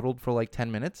couch and cuddled for like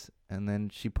 10 minutes, and then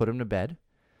she put him to bed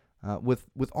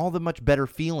with all the much better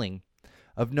feeling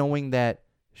of knowing that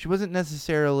she wasn't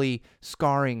necessarily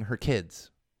scarring her kids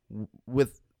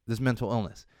with this mental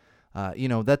illness.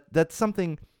 That's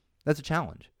something... That's a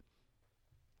challenge.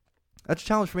 That's a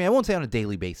challenge for me. I won't say on a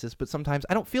daily basis, but sometimes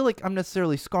I don't feel like I'm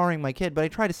necessarily scarring my kid, but I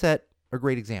try to set a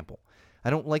great example. I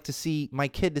don't like to see my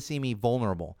kid to see me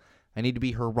vulnerable. I need to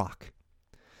be her rock.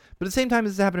 But at the same time,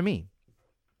 this has happened to me.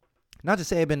 Not to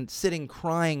say I've been sitting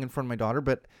crying in front of my daughter,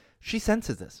 but she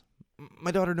senses this.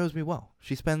 My daughter knows me well.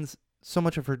 She spends so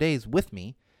much of her days with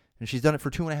me, and she's done it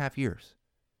for 2.5 years.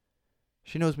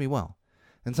 She knows me well.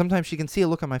 And sometimes she can see a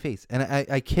look on my face. And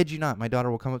I kid you not, my daughter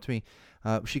will come up to me.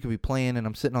 She could be playing, and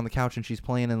I'm sitting on the couch, and she's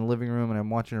playing in the living room, and I'm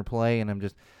watching her play, and I'm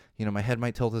just, my head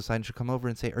might tilt to the side, and she'll come over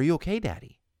and say, "Are you okay,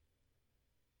 Daddy?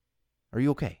 Are you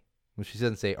okay?" Well, she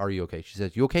doesn't say, "Are you okay?" She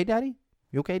says, "You okay, Daddy?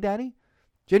 You okay, Daddy?"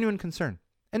 Genuine concern.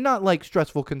 And not like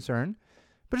stressful concern,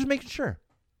 but just making sure.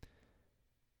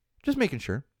 Just making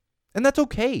sure. And that's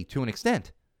okay to an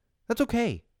extent. That's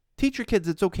okay. Teach your kids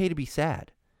it's okay to be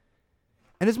sad.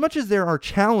 And as much as there are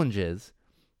challenges,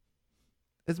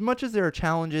 it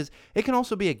can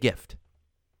also be a gift.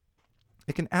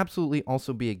 It can absolutely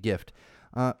also be a gift.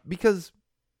 Because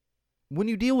when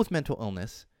you deal with mental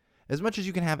illness, as much as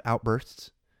you can have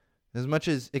outbursts, as much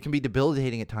as it can be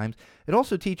debilitating at times, it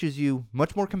also teaches you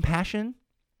much more compassion,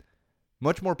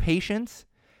 much more patience,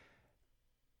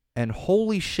 and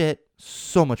holy shit,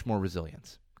 so much more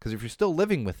resilience. Because if you're still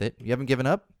living with it, you haven't given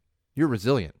up, you're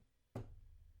resilient.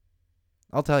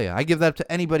 I'll tell you, I give that to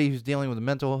anybody who's dealing with a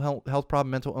mental health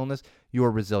problem, mental illness. You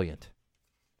are resilient.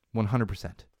 100%.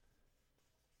 And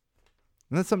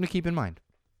that's something to keep in mind.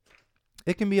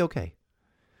 It can be okay.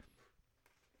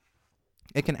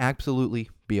 It can absolutely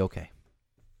be okay.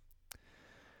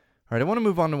 All right, I want to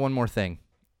move on to one more thing.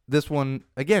 This one,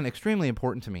 again, extremely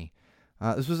important to me.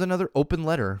 This was another open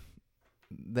letter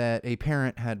that a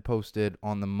parent had posted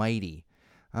on the Mighty.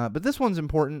 But this one's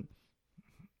important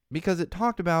because it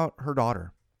talked about her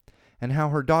daughter and how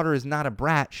her daughter is not a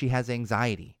brat. She has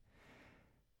anxiety.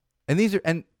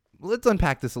 And let's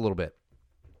unpack this a little bit.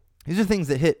 These are things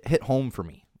that hit home for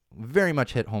me, very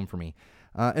much hit home for me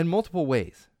in multiple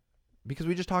ways. because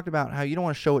we just talked about how you don't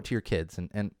want to show it to your kids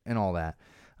and all that.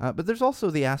 But there's also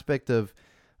the aspect of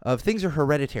things are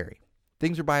hereditary.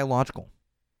 Things are biological.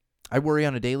 I worry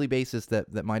on a daily basis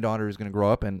that my daughter is going to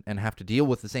grow up and have to deal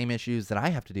with the same issues that I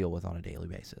have to deal with on a daily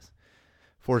basis.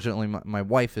 Fortunately, my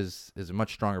wife is a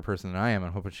much stronger person than I am,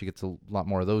 and hoping she gets a lot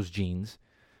more of those genes.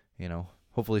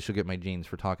 Hopefully she'll get my genes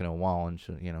for talking to a wall, and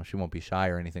she won't be shy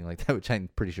or anything like that, which I'm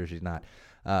pretty sure she's not.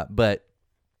 But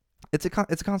it's a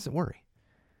constant worry.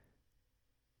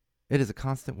 It is a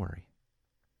constant worry.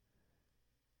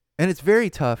 And it's very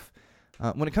tough.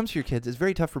 When it comes to your kids, it's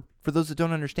very tough for those that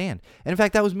don't understand. And in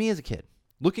fact, that was me as a kid.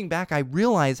 Looking back, I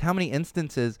realized how many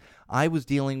instances I was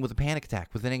dealing with a panic attack,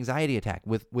 with an anxiety attack,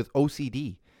 with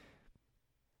OCD.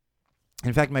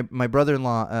 In fact, my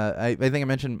brother-in-law, I think I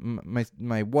mentioned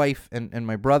my wife and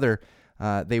my brother,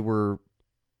 they were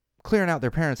clearing out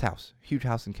their parents' house, huge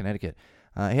house in Connecticut.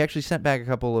 He actually sent back a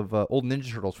couple of old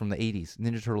Ninja Turtles from the 80s,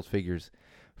 Ninja Turtles figures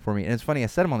for me. And it's funny, I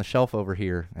set them on the shelf over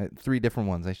here, 3 different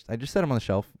ones. I just set them on the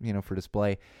shelf, for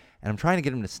display. And I'm trying to get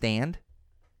them to stand.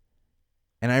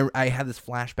 And I had this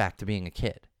flashback to being a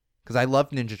kid. Because I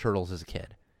loved Ninja Turtles as a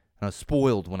kid. And I was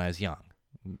spoiled when I was young.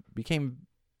 Became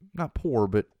not poor,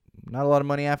 but not a lot of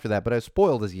money after that. But I was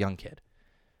spoiled as a young kid.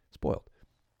 Spoiled.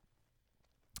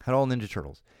 Had all Ninja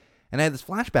Turtles. And I had this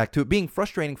flashback to it being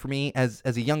frustrating for me as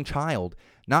a young child,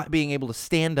 not being able to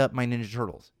stand up my Ninja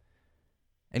Turtles.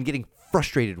 And getting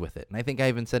frustrated with it. And I think I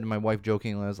even said to my wife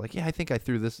jokingly, I was like, yeah, I think I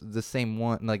threw the same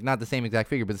one, like not the same exact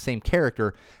figure, but the same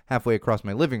character halfway across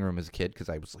my living room as a kid because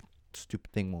I was like,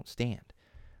 stupid thing won't stand.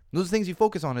 And those are things you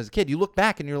focus on as a kid. You look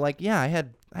back and you're like, yeah, I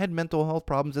had mental health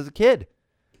problems as a kid.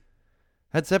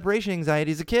 Had separation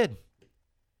anxiety as a kid.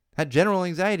 Had general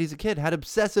anxiety as a kid. Had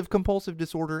obsessive compulsive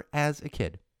disorder as a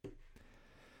kid. And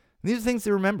these are things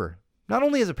to remember. Not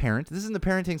only as a parent, this is in the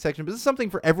parenting section, but this is something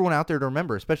for everyone out there to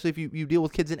remember, especially if you deal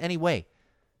with kids in any way.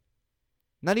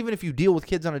 Not even if you deal with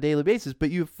kids on a daily basis, but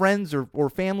you have friends or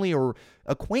family or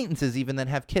acquaintances even that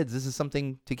have kids. This is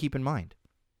something to keep in mind.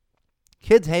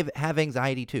 Kids have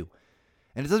anxiety too.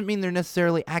 And it doesn't mean they're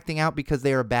necessarily acting out because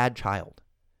they are a bad child.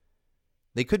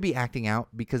 They could be acting out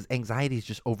because anxiety is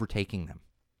just overtaking them.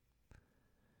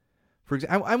 For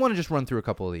example, I want to just run through a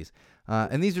couple of these.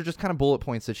 And these are just kind of bullet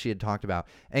points that she had talked about.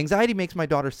 Anxiety makes my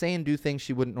daughter say and do things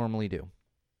she wouldn't normally do.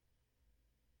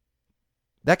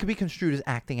 That could be construed as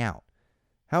acting out.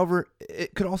 However,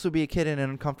 it could also be a kid in an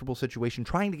uncomfortable situation,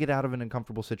 trying to get out of an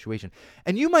uncomfortable situation.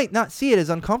 And you might not see it as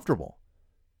uncomfortable.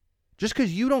 Just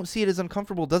because you don't see it as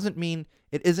uncomfortable doesn't mean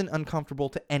it isn't uncomfortable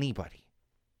to anybody.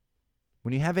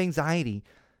 When you have anxiety,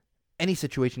 any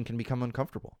situation can become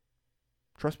uncomfortable.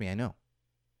 Trust me, I know.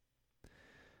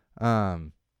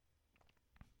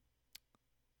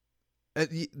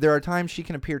 There are times she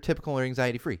can appear typical or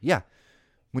anxiety-free. Yeah.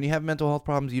 When you have mental health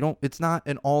problems, it's not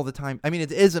an all the time. I mean,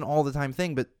 it is an all the time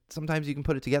thing, but sometimes you can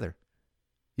put it together.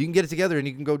 You can get it together and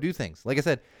you can go do things. Like I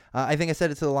said, I think I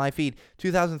said it to the live feed.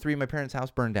 2003, my parents'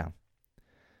 house burned down.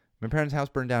 My parents' house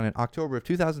burned down in October of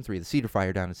 2003, the Cedar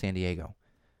Fire down in San Diego.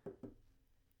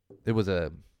 It was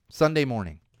a Sunday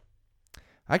morning.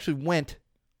 I actually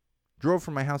drove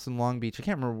from my house in Long Beach. I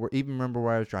can't remember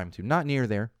where I was driving to. Not near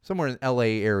there. Somewhere in the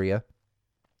LA area.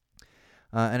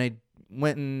 And I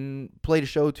went and played a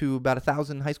show to about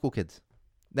 1,000 high school kids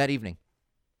that evening.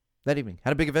 Had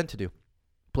a big event to do.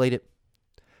 Played it.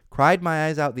 Cried my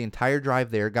eyes out the entire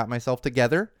drive there. Got myself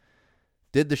together.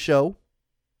 Did the show.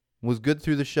 Was good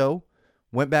through the show.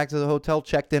 Went back to the hotel.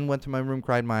 Checked in. Went to my room.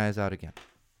 Cried my eyes out again.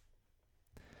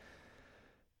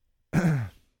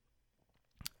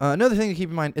 Another thing to keep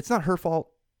in mind, it's not her fault,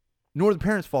 nor the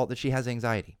parents' fault that she has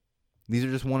anxiety. These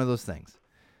are just one of those things.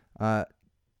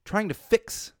 Trying to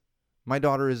fix my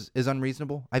daughter is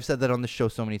unreasonable. I've said that on this show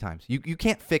so many times. You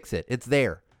can't fix it. It's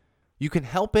there. You can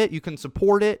help it. You can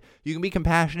support it. You can be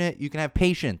compassionate. You can have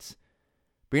patience.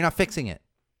 But you're not fixing it.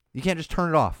 You can't just turn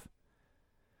it off.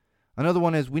 Another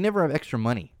one is we never have extra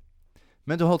money.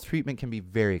 Mental health treatment can be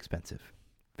very expensive.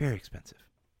 Very expensive.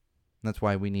 That's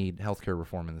why we need healthcare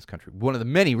reform in this country. One of the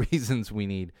many reasons we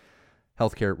need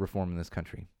healthcare reform in this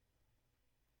country.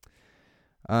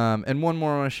 And one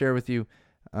more I want to share with you.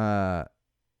 Where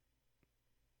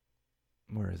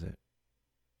is it?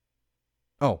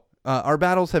 Our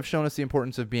battles have shown us the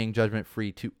importance of being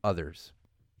judgment-free to others.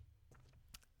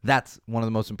 That's one of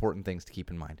the most important things to keep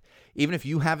in mind. Even if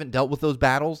you haven't dealt with those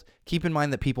battles, keep in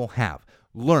mind that people have.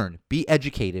 Learn, be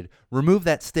educated, remove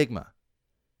that stigma.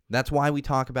 That's why we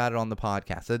talk about it on the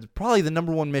podcast. That's probably the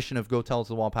number one mission of Go Tell It to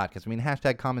the Wall podcast. I mean,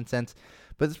 hashtag common sense,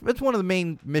 but it's one of the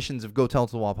main missions of Go Tell It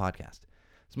to the Wall podcast.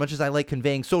 As much as I like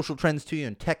conveying social trends to you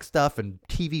and tech stuff and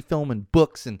TV, film, and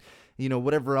books and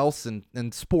whatever else,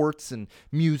 and sports and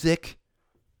music.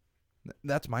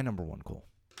 That's my number one goal,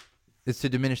 is to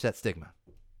diminish that stigma.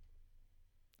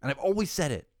 And I've always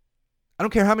said it. I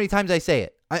don't care how many times I say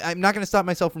it. I'm not going to stop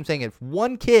myself from saying it. If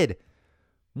one kid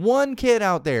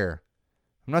out there,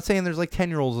 I'm not saying there's like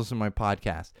 10-year-olds listening to my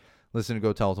podcast, listen to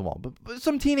Go Tell It to the Wall, but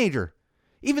some teenager,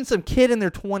 even some kid in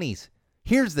their 20s,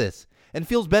 hears this and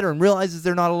feels better and realizes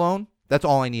they're not alone, that's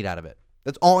all I need out of it.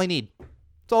 That's all I need.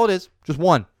 That's all it is. Just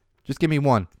one. Just give me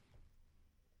one.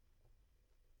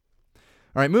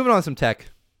 All right, moving on to some tech.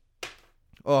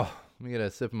 Oh, let me get a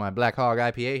sip of my Black Hog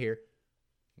IPA here.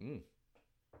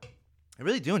 I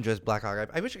really do enjoy this Black Hog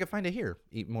IPA. I wish I could find it here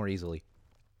more easily.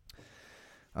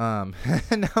 Now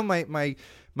my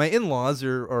in-laws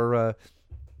are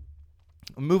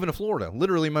moving to Florida.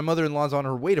 Literally, my mother-in-law's on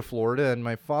her way to Florida, and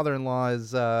my father-in-law is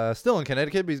still in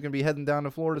Connecticut, but he's going to be heading down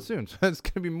to Florida soon. So it's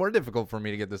going to be more difficult for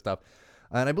me to get this stuff.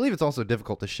 And I believe it's also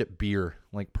difficult to ship beer,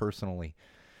 like personally.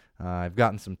 I've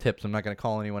gotten some tips. I'm not going to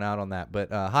call anyone out on that.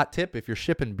 But hot tip, if you're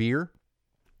shipping beer,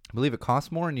 I believe it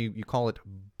costs more, and you call it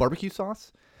barbecue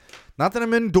sauce. Not that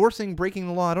I'm endorsing breaking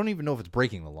the law. I don't even know if it's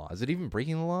breaking the law. Is it even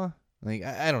breaking the law? Like,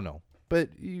 I don't know. But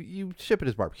you ship it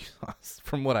as barbecue sauce,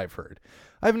 from what I've heard.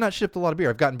 I have not shipped a lot of beer.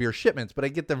 I've gotten beer shipments, but I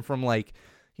get them from, like,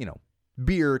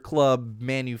 beer clubs,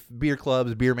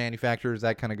 beer manufacturers,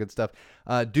 that kind of good stuff.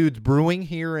 Dudes Brewing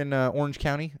here in Orange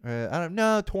County.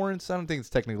 Torrance. I don't think it's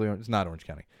technically, it's not Orange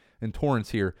County. In Torrance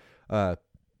here,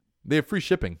 they have free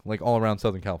shipping, like, all around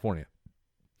Southern California.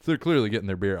 So they're clearly getting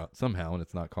their beer out somehow, and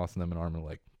it's not costing them an arm and a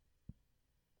leg.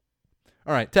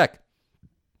 All right, tech.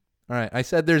 All right, I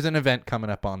said there's an event coming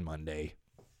up on Monday.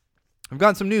 I've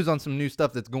got some news on some new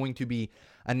stuff that's going to be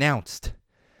announced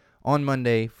on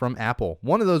Monday from Apple.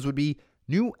 One of those would be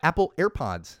new Apple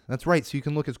AirPods. That's right, so you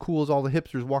can look as cool as all the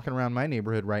hipsters walking around my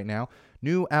neighborhood right now.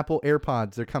 New Apple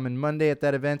AirPods. They're coming Monday at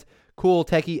that event. Cool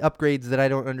techie upgrades that I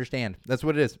don't understand. That's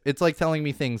what it is. It's like telling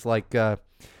me things like it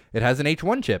has an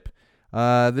H1 chip.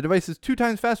 The device is 2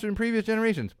 times faster than previous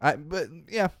generations. But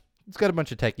yeah, it's got a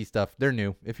bunch of techie stuff. They're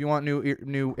new. If you want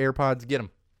new AirPods, get them.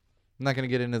 I'm not going to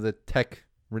get into the tech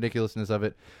ridiculousness of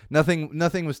it.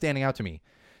 Nothing was standing out to me.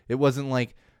 It wasn't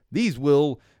like, these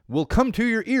will come to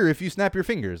your ear if you snap your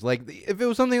fingers. Like, if it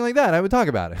was something like that, I would talk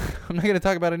about it. I'm not going to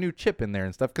talk about a new chip in there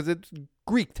and stuff because it's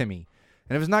Greek to me.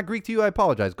 And if it's not Greek to you, I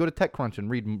apologize. Go to TechCrunch and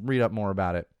read up more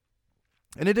about it.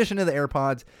 In addition to the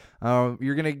AirPods,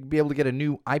 you're going to be able to get a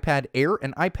new iPad Air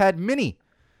and iPad Mini.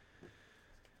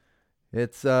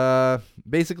 It's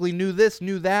basically new this,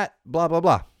 new that, blah, blah,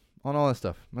 blah, on all that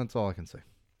stuff. That's all I can say.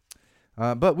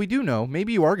 But we do know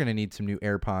maybe you are going to need some new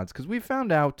AirPods because we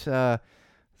found out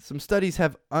some studies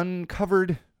have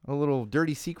uncovered a little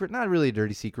dirty secret, not really a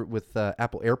dirty secret, with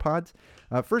Apple AirPods.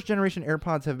 First generation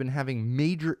AirPods have been having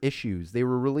major issues. They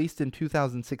were released in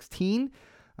 2016.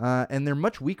 And they're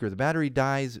much weaker. The battery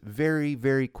dies very,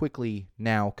 very quickly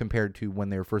now compared to when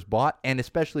they were first bought, and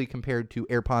especially compared to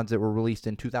AirPods that were released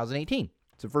in 2018.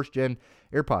 It's the first-gen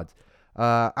AirPods.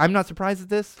 I'm not surprised at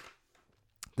this.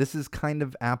 This is kind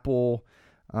of Apple's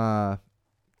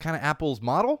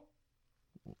model.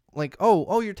 Like,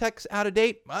 oh, your tech's out of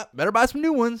date. Better buy some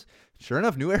new ones. Sure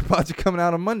enough, new AirPods are coming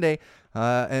out on Monday,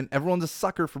 and everyone's a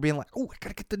sucker for being like, I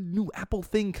gotta get the new Apple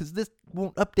thing because this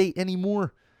won't update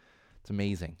anymore. It's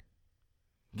amazing.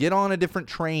 Get on a different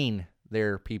train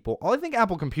there, people. I think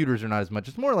Apple computers are not as much.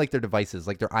 It's more like their devices,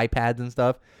 like their iPads and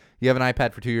stuff. You have an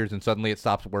iPad for 2 years and suddenly it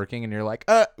stops working and you're like,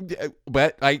 yeah,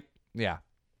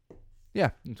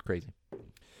 it's crazy.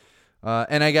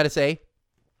 And I got to say,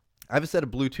 I have a set of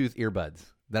Bluetooth earbuds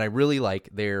that I really like.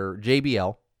 They're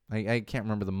JBL. I can't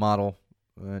remember the model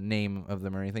name of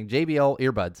them or anything. JBL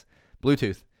earbuds,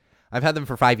 Bluetooth. I've had them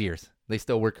for 5 years. They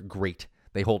still work great.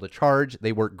 They hold a charge.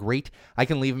 They work great. I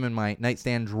can leave them in my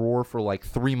nightstand drawer for like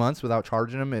 3 months without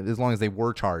charging them, as long as they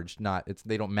were charged.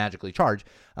 They don't magically charge.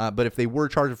 But if they were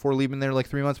charged before leaving there like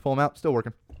 3 months, pull them out, still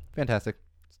working. Fantastic.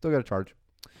 Still got a charge.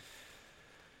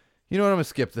 You know what? I'm going to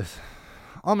skip this.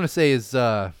 All I'm going to say is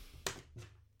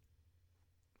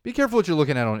be careful what you're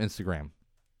looking at on Instagram.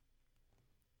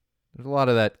 There's a lot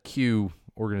of that Q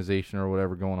organization or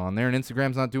whatever going on there, and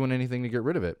Instagram's not doing anything to get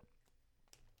rid of it.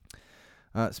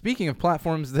 Speaking of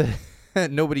platforms that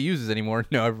nobody uses anymore,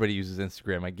 no, everybody uses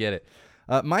Instagram. I get it.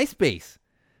 MySpace.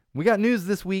 We got news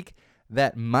this week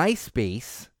that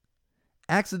MySpace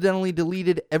accidentally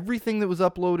deleted everything that was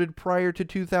uploaded prior to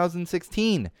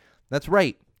 2016. That's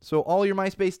right. So all your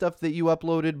MySpace stuff that you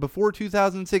uploaded before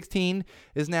 2016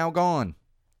 is now gone.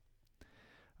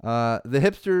 The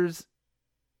hipsters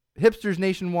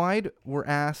nationwide were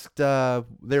asked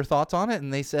their thoughts on it,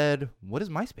 and they said, "What is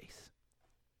MySpace?"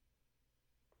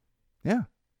 Yeah.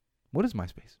 What is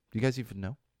MySpace? Do you guys even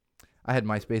know? I had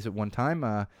MySpace at one time.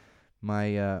 My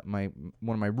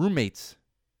one of my roommates,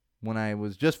 when I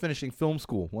was just finishing film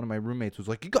school, one of my roommates was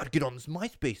like, "You got to get on this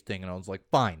MySpace thing," and I was like,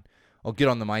 "Fine, I'll get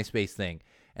on the MySpace thing."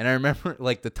 And I remember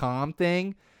like the Tom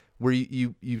thing, where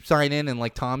you sign in and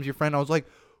like Tom's your friend. I was like,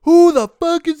 "Who the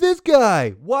fuck is this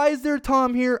guy? Why is there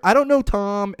Tom here? I don't know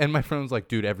Tom." And my friend was like,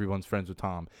 "Dude, everyone's friends with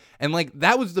Tom." And like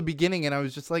that was the beginning, and I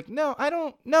was just like, "No, I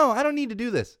don't need to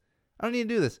do this. I don't need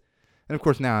to do this." And of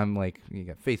course now I'm like, you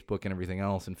got Facebook and everything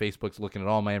else, and Facebook's looking at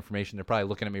all my information. They're probably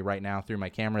looking at me right now through my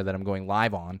camera that I'm going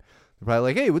live on. They're probably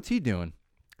like, "Hey, what's he doing?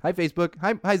 Hi Facebook.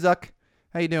 Hi Zuck.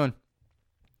 How you doing?"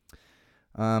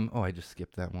 I just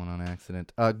skipped that one on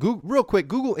accident. Real quick,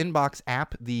 Google Inbox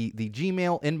app, the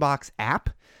Gmail Inbox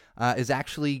app, is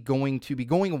actually going to be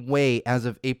going away as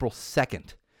of April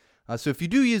 2nd. So if you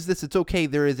do use this, it's okay.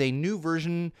 There is a new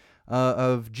version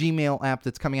of Gmail app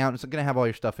that's coming out. It's going to have all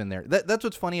your stuff in there. That's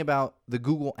what's funny about the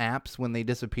Google apps when they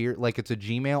disappear. Like it's a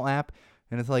Gmail app,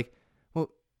 and it's like,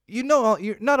 well,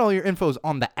 not all your info is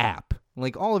on the app.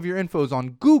 Like all of your info is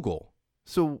on Google.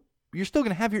 So you're still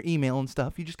going to have your email and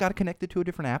stuff. You just got to connect it to a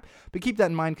different app. But keep that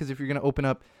in mind, because if you're going to open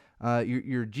up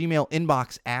your Gmail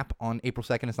Inbox app on April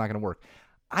 2nd, it's not going to work.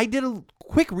 I did a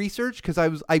quick research because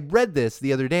I read this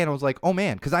the other day and I was like, oh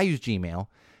man, because I use Gmail.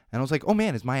 And I was like, oh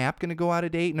man, is my app going to go out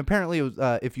of date? And apparently it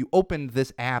was, if you opened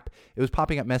this app, it was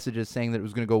popping up messages saying that it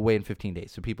was going to go away in 15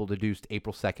 days. So people deduced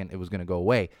April 2nd it was going to go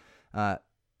away.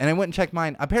 And I went and checked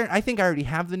mine. Apparently, I think I already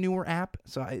have the newer app,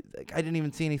 so I didn't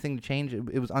even see anything to change.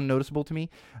 It was unnoticeable to me.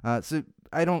 So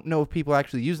I don't know if people are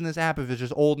actually using this app, if it's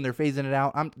just old and they're phasing it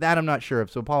out. I'm not sure of.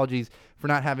 So apologies for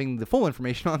not having the full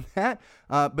information on that.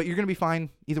 But you're going to be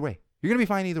fine either way. You're going to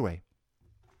be fine either way.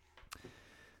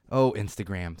 Oh,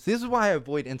 Instagram. See, this is why I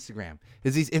avoid Instagram,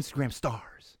 is these Instagram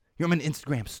stars. I'm an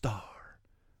Instagram star.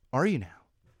 Are you now?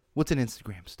 What's an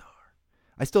Instagram star?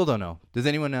 I still don't know. Does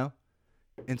anyone know?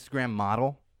 Instagram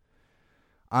model?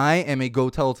 I am a go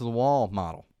tell it to the wall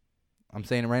model. I'm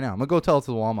saying it right now. I'm a go tell it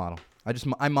to the wall model.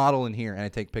 I model in here and I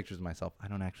take pictures of myself. I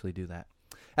don't actually do that.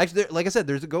 Actually, like I said,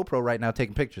 there's a GoPro right now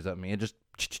taking pictures of me. It just,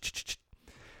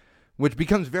 which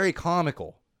becomes very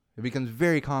comical. It becomes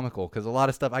very comical because a lot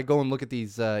of stuff, I go and look at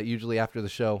these usually after the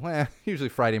show. Usually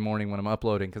Friday morning when I'm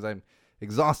uploading because I'm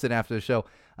exhausted after the show.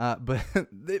 But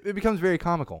it becomes very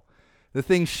comical. The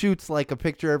thing shoots like a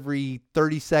picture every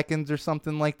 30 seconds or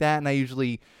something like that.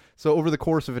 And so over the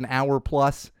course of an hour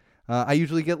plus, I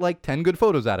usually get like 10 good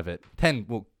photos out of it.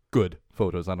 10, good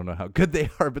photos. I don't know how good they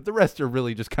are, but the rest are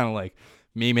really just kind of like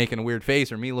me making a weird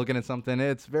face or me looking at something.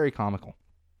 It's very comical.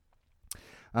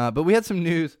 But we had some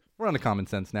news. We're on to Common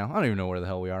Sense now. I don't even know where the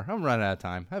hell we are. I'm running out of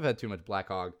time. I've had too much Black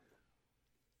Hog.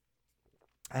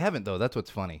 I haven't, though. That's what's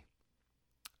funny.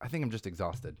 I think I'm just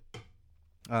exhausted.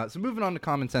 So moving on to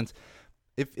Common Sense.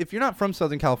 If you're not from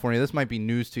Southern California, this might be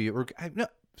news to you.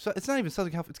 So it's not even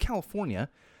Southern California. It's California.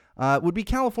 Would be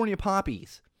California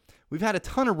poppies. We've had a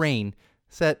ton of rain,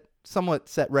 somewhat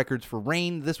set records for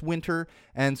rain this winter.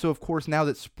 And so, of course, now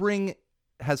that spring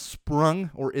has sprung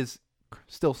or is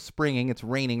still springing, it's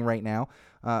raining right now,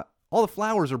 all the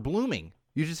flowers are blooming.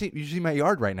 You should see my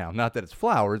yard right now. Not that it's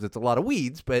flowers. It's a lot of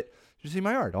weeds, but you should see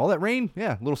my yard. All that rain,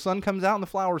 yeah, little sun comes out and the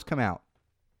flowers come out.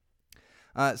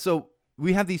 So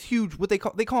we have these huge, they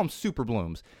call them super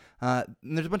blooms. And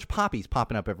there's a bunch of poppies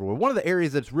popping up everywhere. One of the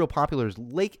areas that's real popular is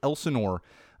Lake Elsinore,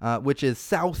 which is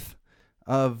south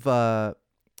of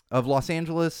Los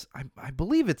Angeles. I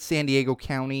believe it's San Diego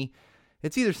County.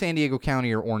 It's either San Diego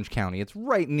County or Orange County. It's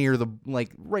right near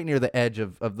the edge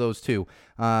of those two.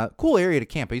 Cool area to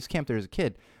camp. I used to camp there as a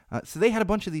kid. So they had a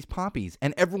bunch of these poppies,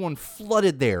 and everyone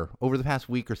flooded there over the past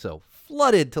week or so.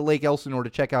 Flooded to Lake Elsinore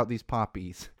to check out these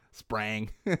poppies.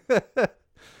 Sprang.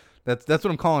 That's what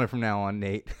I'm calling it from now on,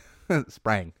 Nate.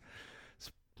 Sprang.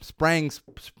 Sprung.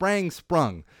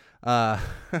 So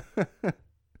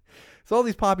all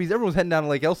these poppies, everyone was heading down to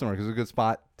Lake Elsinore because it was a good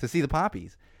spot to see the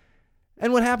poppies.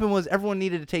 And what happened was everyone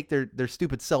needed to take their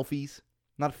stupid selfies.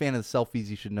 Not a fan of the selfies,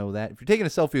 you should know that. If you're taking a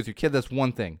selfie with your kid, that's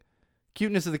one thing.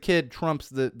 Cuteness of the kid trumps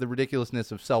the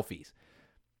ridiculousness of selfies.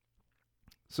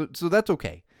 So that's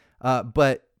okay.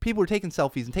 But people were taking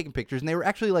selfies and taking pictures, and they were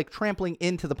actually like trampling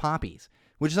into the poppies,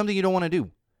 which is something you don't want to do.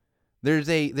 There's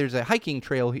a hiking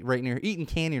trail right near Eaton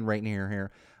Canyon right near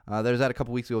here. That was at a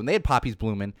couple weeks ago, and they had poppies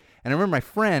blooming. And I remember my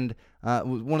friend,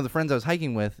 one of the friends I was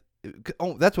hiking with,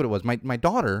 oh, that's what it was. My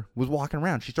daughter was walking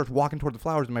around. She starts walking toward the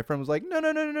flowers, and my friend was like,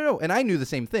 no. And I knew the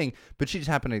same thing, but she just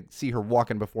happened to see her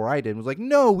walking before I did and was like,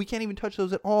 no, we can't even touch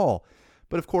those at all.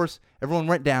 But, of course, everyone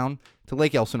went down to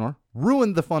Lake Elsinore,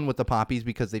 ruined the fun with the poppies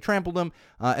because they trampled them,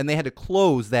 and they had to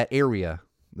close that area.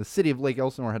 The city of Lake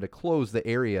Elsinore had to close the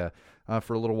area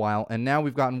for a little while, and now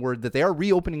we've gotten word that they are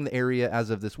reopening the area as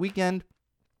of this weekend,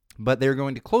 but they're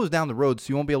going to close down the road, so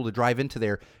you won't be able to drive into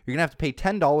there. You're going to have to pay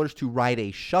 $10 to ride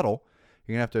a shuttle.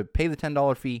 You're going to have to pay the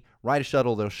 $10 fee, ride a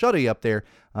shuttle. They'll shuttle you up there.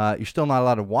 You're still not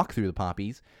allowed to walk through the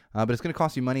poppies, but it's going to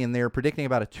cost you money, and they're predicting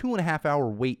about a 2.5-hour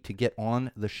wait to get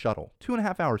on the shuttle.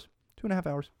 2.5 hours. 2.5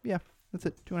 hours. Yeah, that's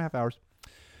it. 2.5 hours.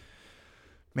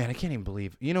 Man, I can't even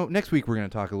believe. Next week we're going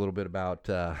to talk a little bit about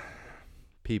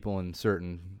people on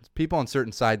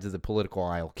certain sides of the political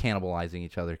aisle cannibalizing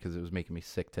each other, because it was making me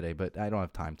sick today, but I don't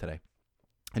have time today.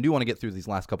 I do want to get through these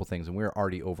last couple things, and we're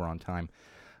already over on time.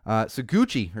 So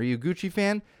Gucci, are you a Gucci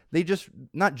fan? They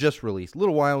not just released, a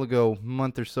little while ago, a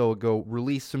month or so ago,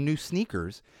 released some new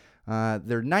sneakers.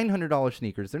 They're $900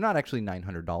 sneakers. They're not actually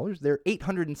 $900. They're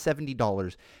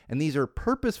 $870, and these are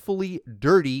purposefully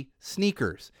dirty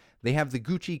sneakers. They have the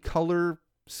Gucci color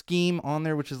scheme on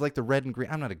there, which is like the red and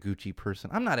green. I'm not a Gucci person.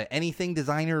 I'm not an anything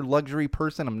designer luxury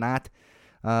person. I'm not.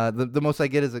 The most I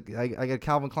get is I got a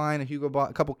Calvin Klein,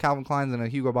 a couple Calvin Kleins, and a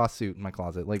Hugo Boss suit in my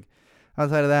closet. Like,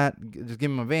 outside of that, just give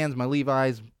me my Vans, my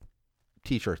Levi's,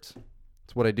 T-shirts.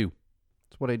 That's what I do.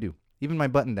 Even my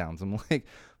button downs. I'm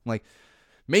like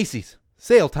Macy's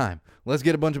sale time. Let's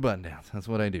get a bunch of button downs. That's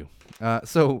what I do.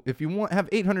 So if you have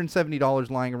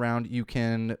 $870 lying around, you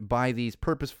can buy these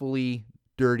purposefully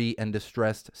dirty and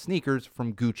distressed sneakers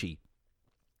from Gucci.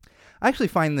 I actually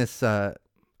find this,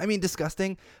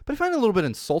 disgusting, but I find it a little bit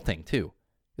insulting too.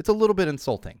 It's a little bit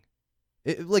insulting.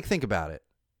 Think about it.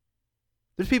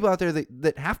 There's people out there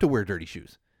that have to wear dirty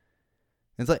shoes.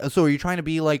 It's like, so are you trying to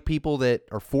be like people that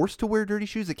are forced to wear dirty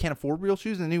shoes, that can't afford real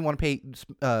shoes, and then you want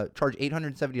to charge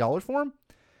 $870 for them?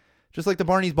 Just like the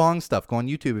Barney's Bong stuff. Go on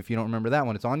YouTube if you don't remember that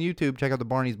one. It's on YouTube. Check out the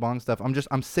Barney's Bong stuff.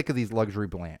 I'm sick of these luxury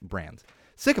brands.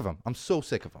 Sick of them. I'm so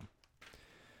sick of them.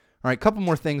 All right, couple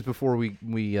more things before we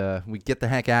get the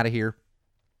heck out of here.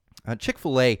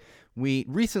 Chick-fil-A, we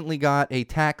recently got a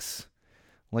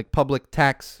public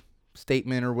tax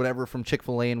statement or whatever from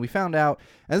Chick-fil-A, and we found out,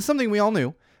 and it's something we all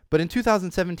knew, but in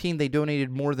 2017, they donated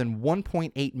more than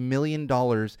 $1.8 million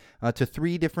to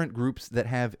 3 different groups that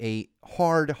have a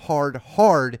hard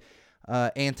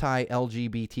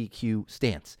anti-LGBTQ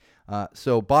stance.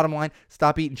 So bottom line,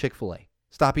 stop eating Chick-fil-A.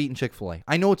 Stop eating Chick-fil-A.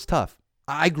 I know it's tough.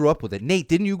 I grew up with it. Nate,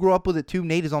 didn't you grow up with it too?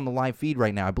 Nate is on the live feed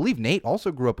right now. I believe Nate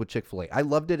also grew up with Chick-fil-A. I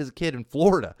loved it as a kid in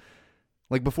Florida.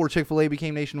 Like before Chick-fil-A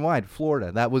became nationwide,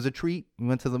 Florida. That was a treat. We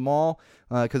went to the mall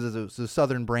because it was a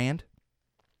southern brand.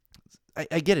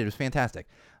 I get it. It was fantastic.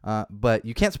 But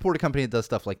you can't support a company that does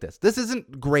stuff like this. This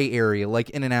isn't gray area like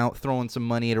In-N-Out throwing some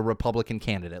money at a Republican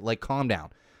candidate. Like, calm down.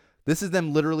 This is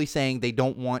them literally saying they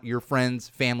don't want your friends,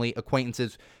 family,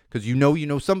 acquaintances, because you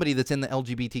know somebody that's in the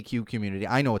LGBTQ community.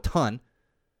 I know a ton.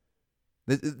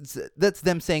 That's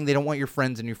them saying they don't want your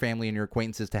friends and your family and your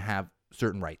acquaintances to have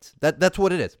certain rights. That's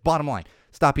what it is. Bottom line,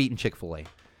 stop eating Chick-fil-A. And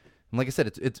like I said,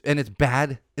 it's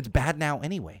bad. It's bad now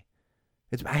anyway.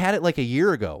 I had it like a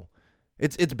year ago.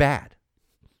 It's bad.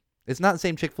 It's not the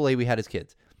same Chick-fil-A we had as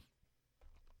kids.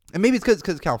 And maybe it's because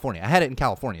of California. I had it in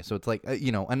California, so it's like,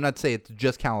 I'm not saying it's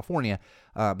just California,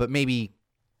 but maybe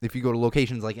if you go to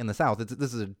locations like in the South,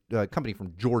 this is a company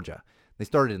from Georgia. They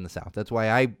started in the South. That's why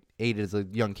I ate it as a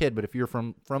young kid. But if you're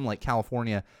from like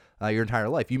California your entire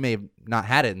life, you may have not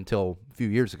had it until a few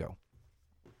years ago.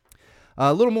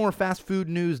 A little more fast food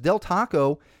news. Del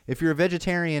Taco, if you're a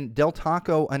vegetarian, Del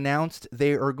Taco announced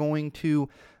they are going to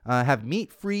have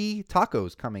meat-free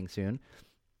tacos coming soon.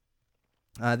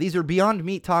 These are Beyond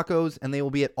Meat tacos, and they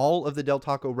will be at all of the Del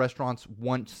Taco restaurants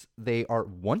once they are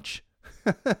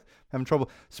having trouble.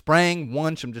 Sprang,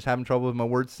 I'm just having trouble with my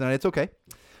words tonight. It's okay.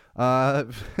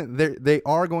 They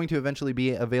are going to eventually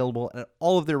be available at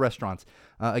all of their restaurants.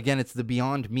 Again, it's the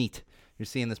Beyond Meat. You're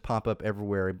seeing this pop up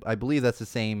everywhere. I believe that's the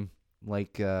same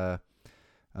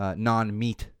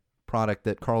non-meat product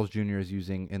that Carl's Jr. is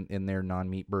using in their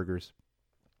non-meat burgers.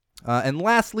 And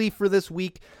lastly, for this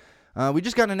week, we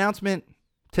just got an announcement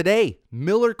today.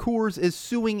 Miller Coors is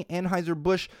suing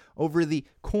Anheuser-Busch over the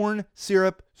corn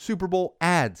syrup Super Bowl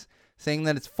ads, saying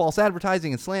that it's false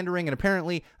advertising and slandering. And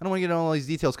apparently, I don't want to get into all these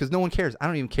details because no one cares. I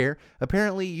don't even care.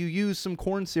 Apparently, you use some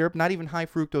corn syrup, not even high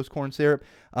fructose corn syrup,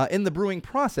 in the brewing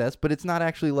process, but it's not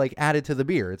actually like added to the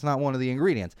beer. It's not one of the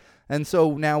ingredients. And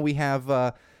so now we have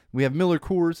Miller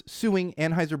Coors suing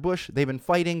Anheuser-Busch. They've been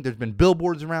fighting. There's been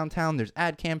billboards around town. There's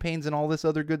ad campaigns and all this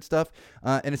other good stuff.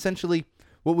 And essentially,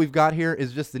 what we've got here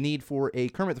is just the need for a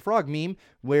Kermit the Frog meme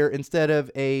where instead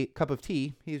of a cup of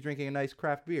tea, he's drinking a nice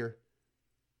craft beer.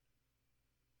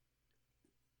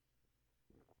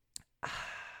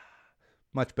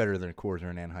 Much better than a Coors or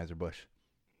an Anheuser-Busch.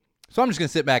 So I'm just going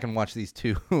to sit back and watch these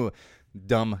two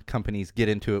dumb companies get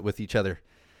into it with each other.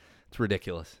 It's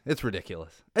ridiculous. It's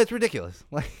ridiculous. It's ridiculous.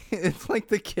 Like, it's like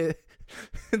the kid.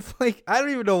 It's like, I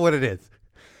don't even know what it is.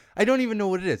 I don't even know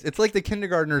what it is. It's like the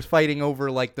kindergartners fighting over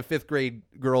like the 5th grade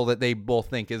girl that they both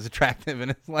think is attractive.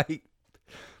 And it's like,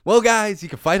 well, guys, you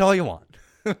can fight all you want,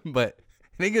 but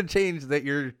it ain't going to change that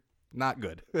you're not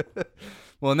good.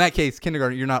 Well, in that case,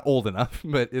 kindergarten, you're not old enough.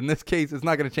 But in this case, it's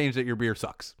not going to change that your beer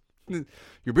sucks.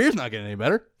 Your beer's not getting any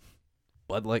better.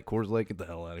 Bud Light, Coors Light, get the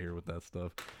hell out of here with that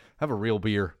stuff. Have a real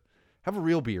beer. Have a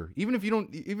real beer. Even if you're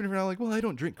not like, well, I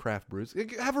don't drink craft brews.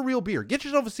 Have a real beer. Get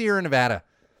yourself a Sierra Nevada.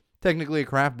 Technically a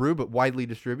craft brew, but widely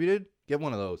distributed. Get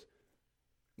one of those.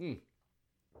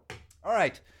 All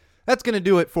right. That's going to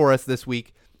do it for us this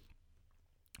week.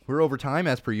 We're over time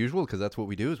as per usual because that's what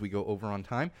we do is we go over on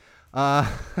time.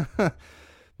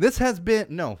 This has been...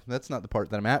 No, that's not the part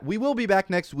that I'm at. We will be back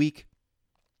next week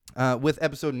with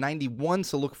episode 91,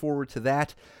 so look forward to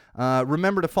that.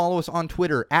 Remember to follow us on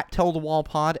Twitter at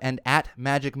TellTheWallPod and at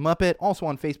Magic Muppet. Also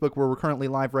on Facebook where we're currently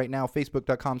live right now,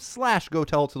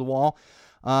 facebook.com/GoTellItToTheWall.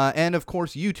 And of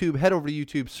course, YouTube. Head over to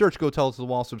YouTube, search Go Tell It to the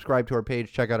Wall, subscribe to our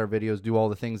page, check out our videos, do all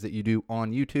the things that you do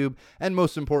on YouTube. And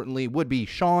most importantly would be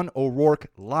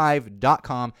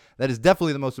SeanO'RourkeLive.com. That is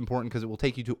definitely the most important because it will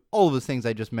take you to all of those things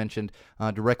I just mentioned,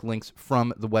 direct links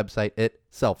from the website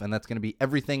itself. And that's going to be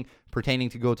everything pertaining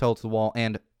to Go Tell It to the Wall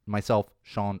and myself,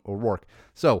 Sean O'Rourke.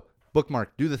 So,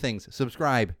 bookmark, do the things,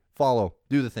 subscribe, follow,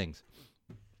 do the things.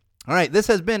 All right, this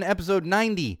has been episode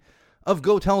 90 of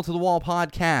Go Tell It to the Wall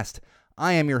podcast.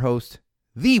 I am your host,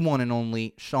 the one and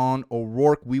only Sean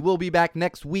O'Rourke. We will be back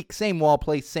next week, same wall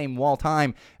place, same wall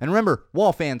time. And remember,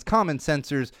 wall fans, common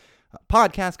sensors,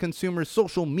 podcast consumers,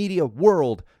 social media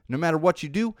world, no matter what you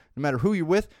do, no matter who you're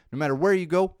with, no matter where you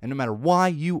go, and no matter why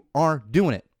you are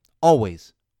doing it,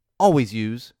 always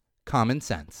use common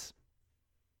sense.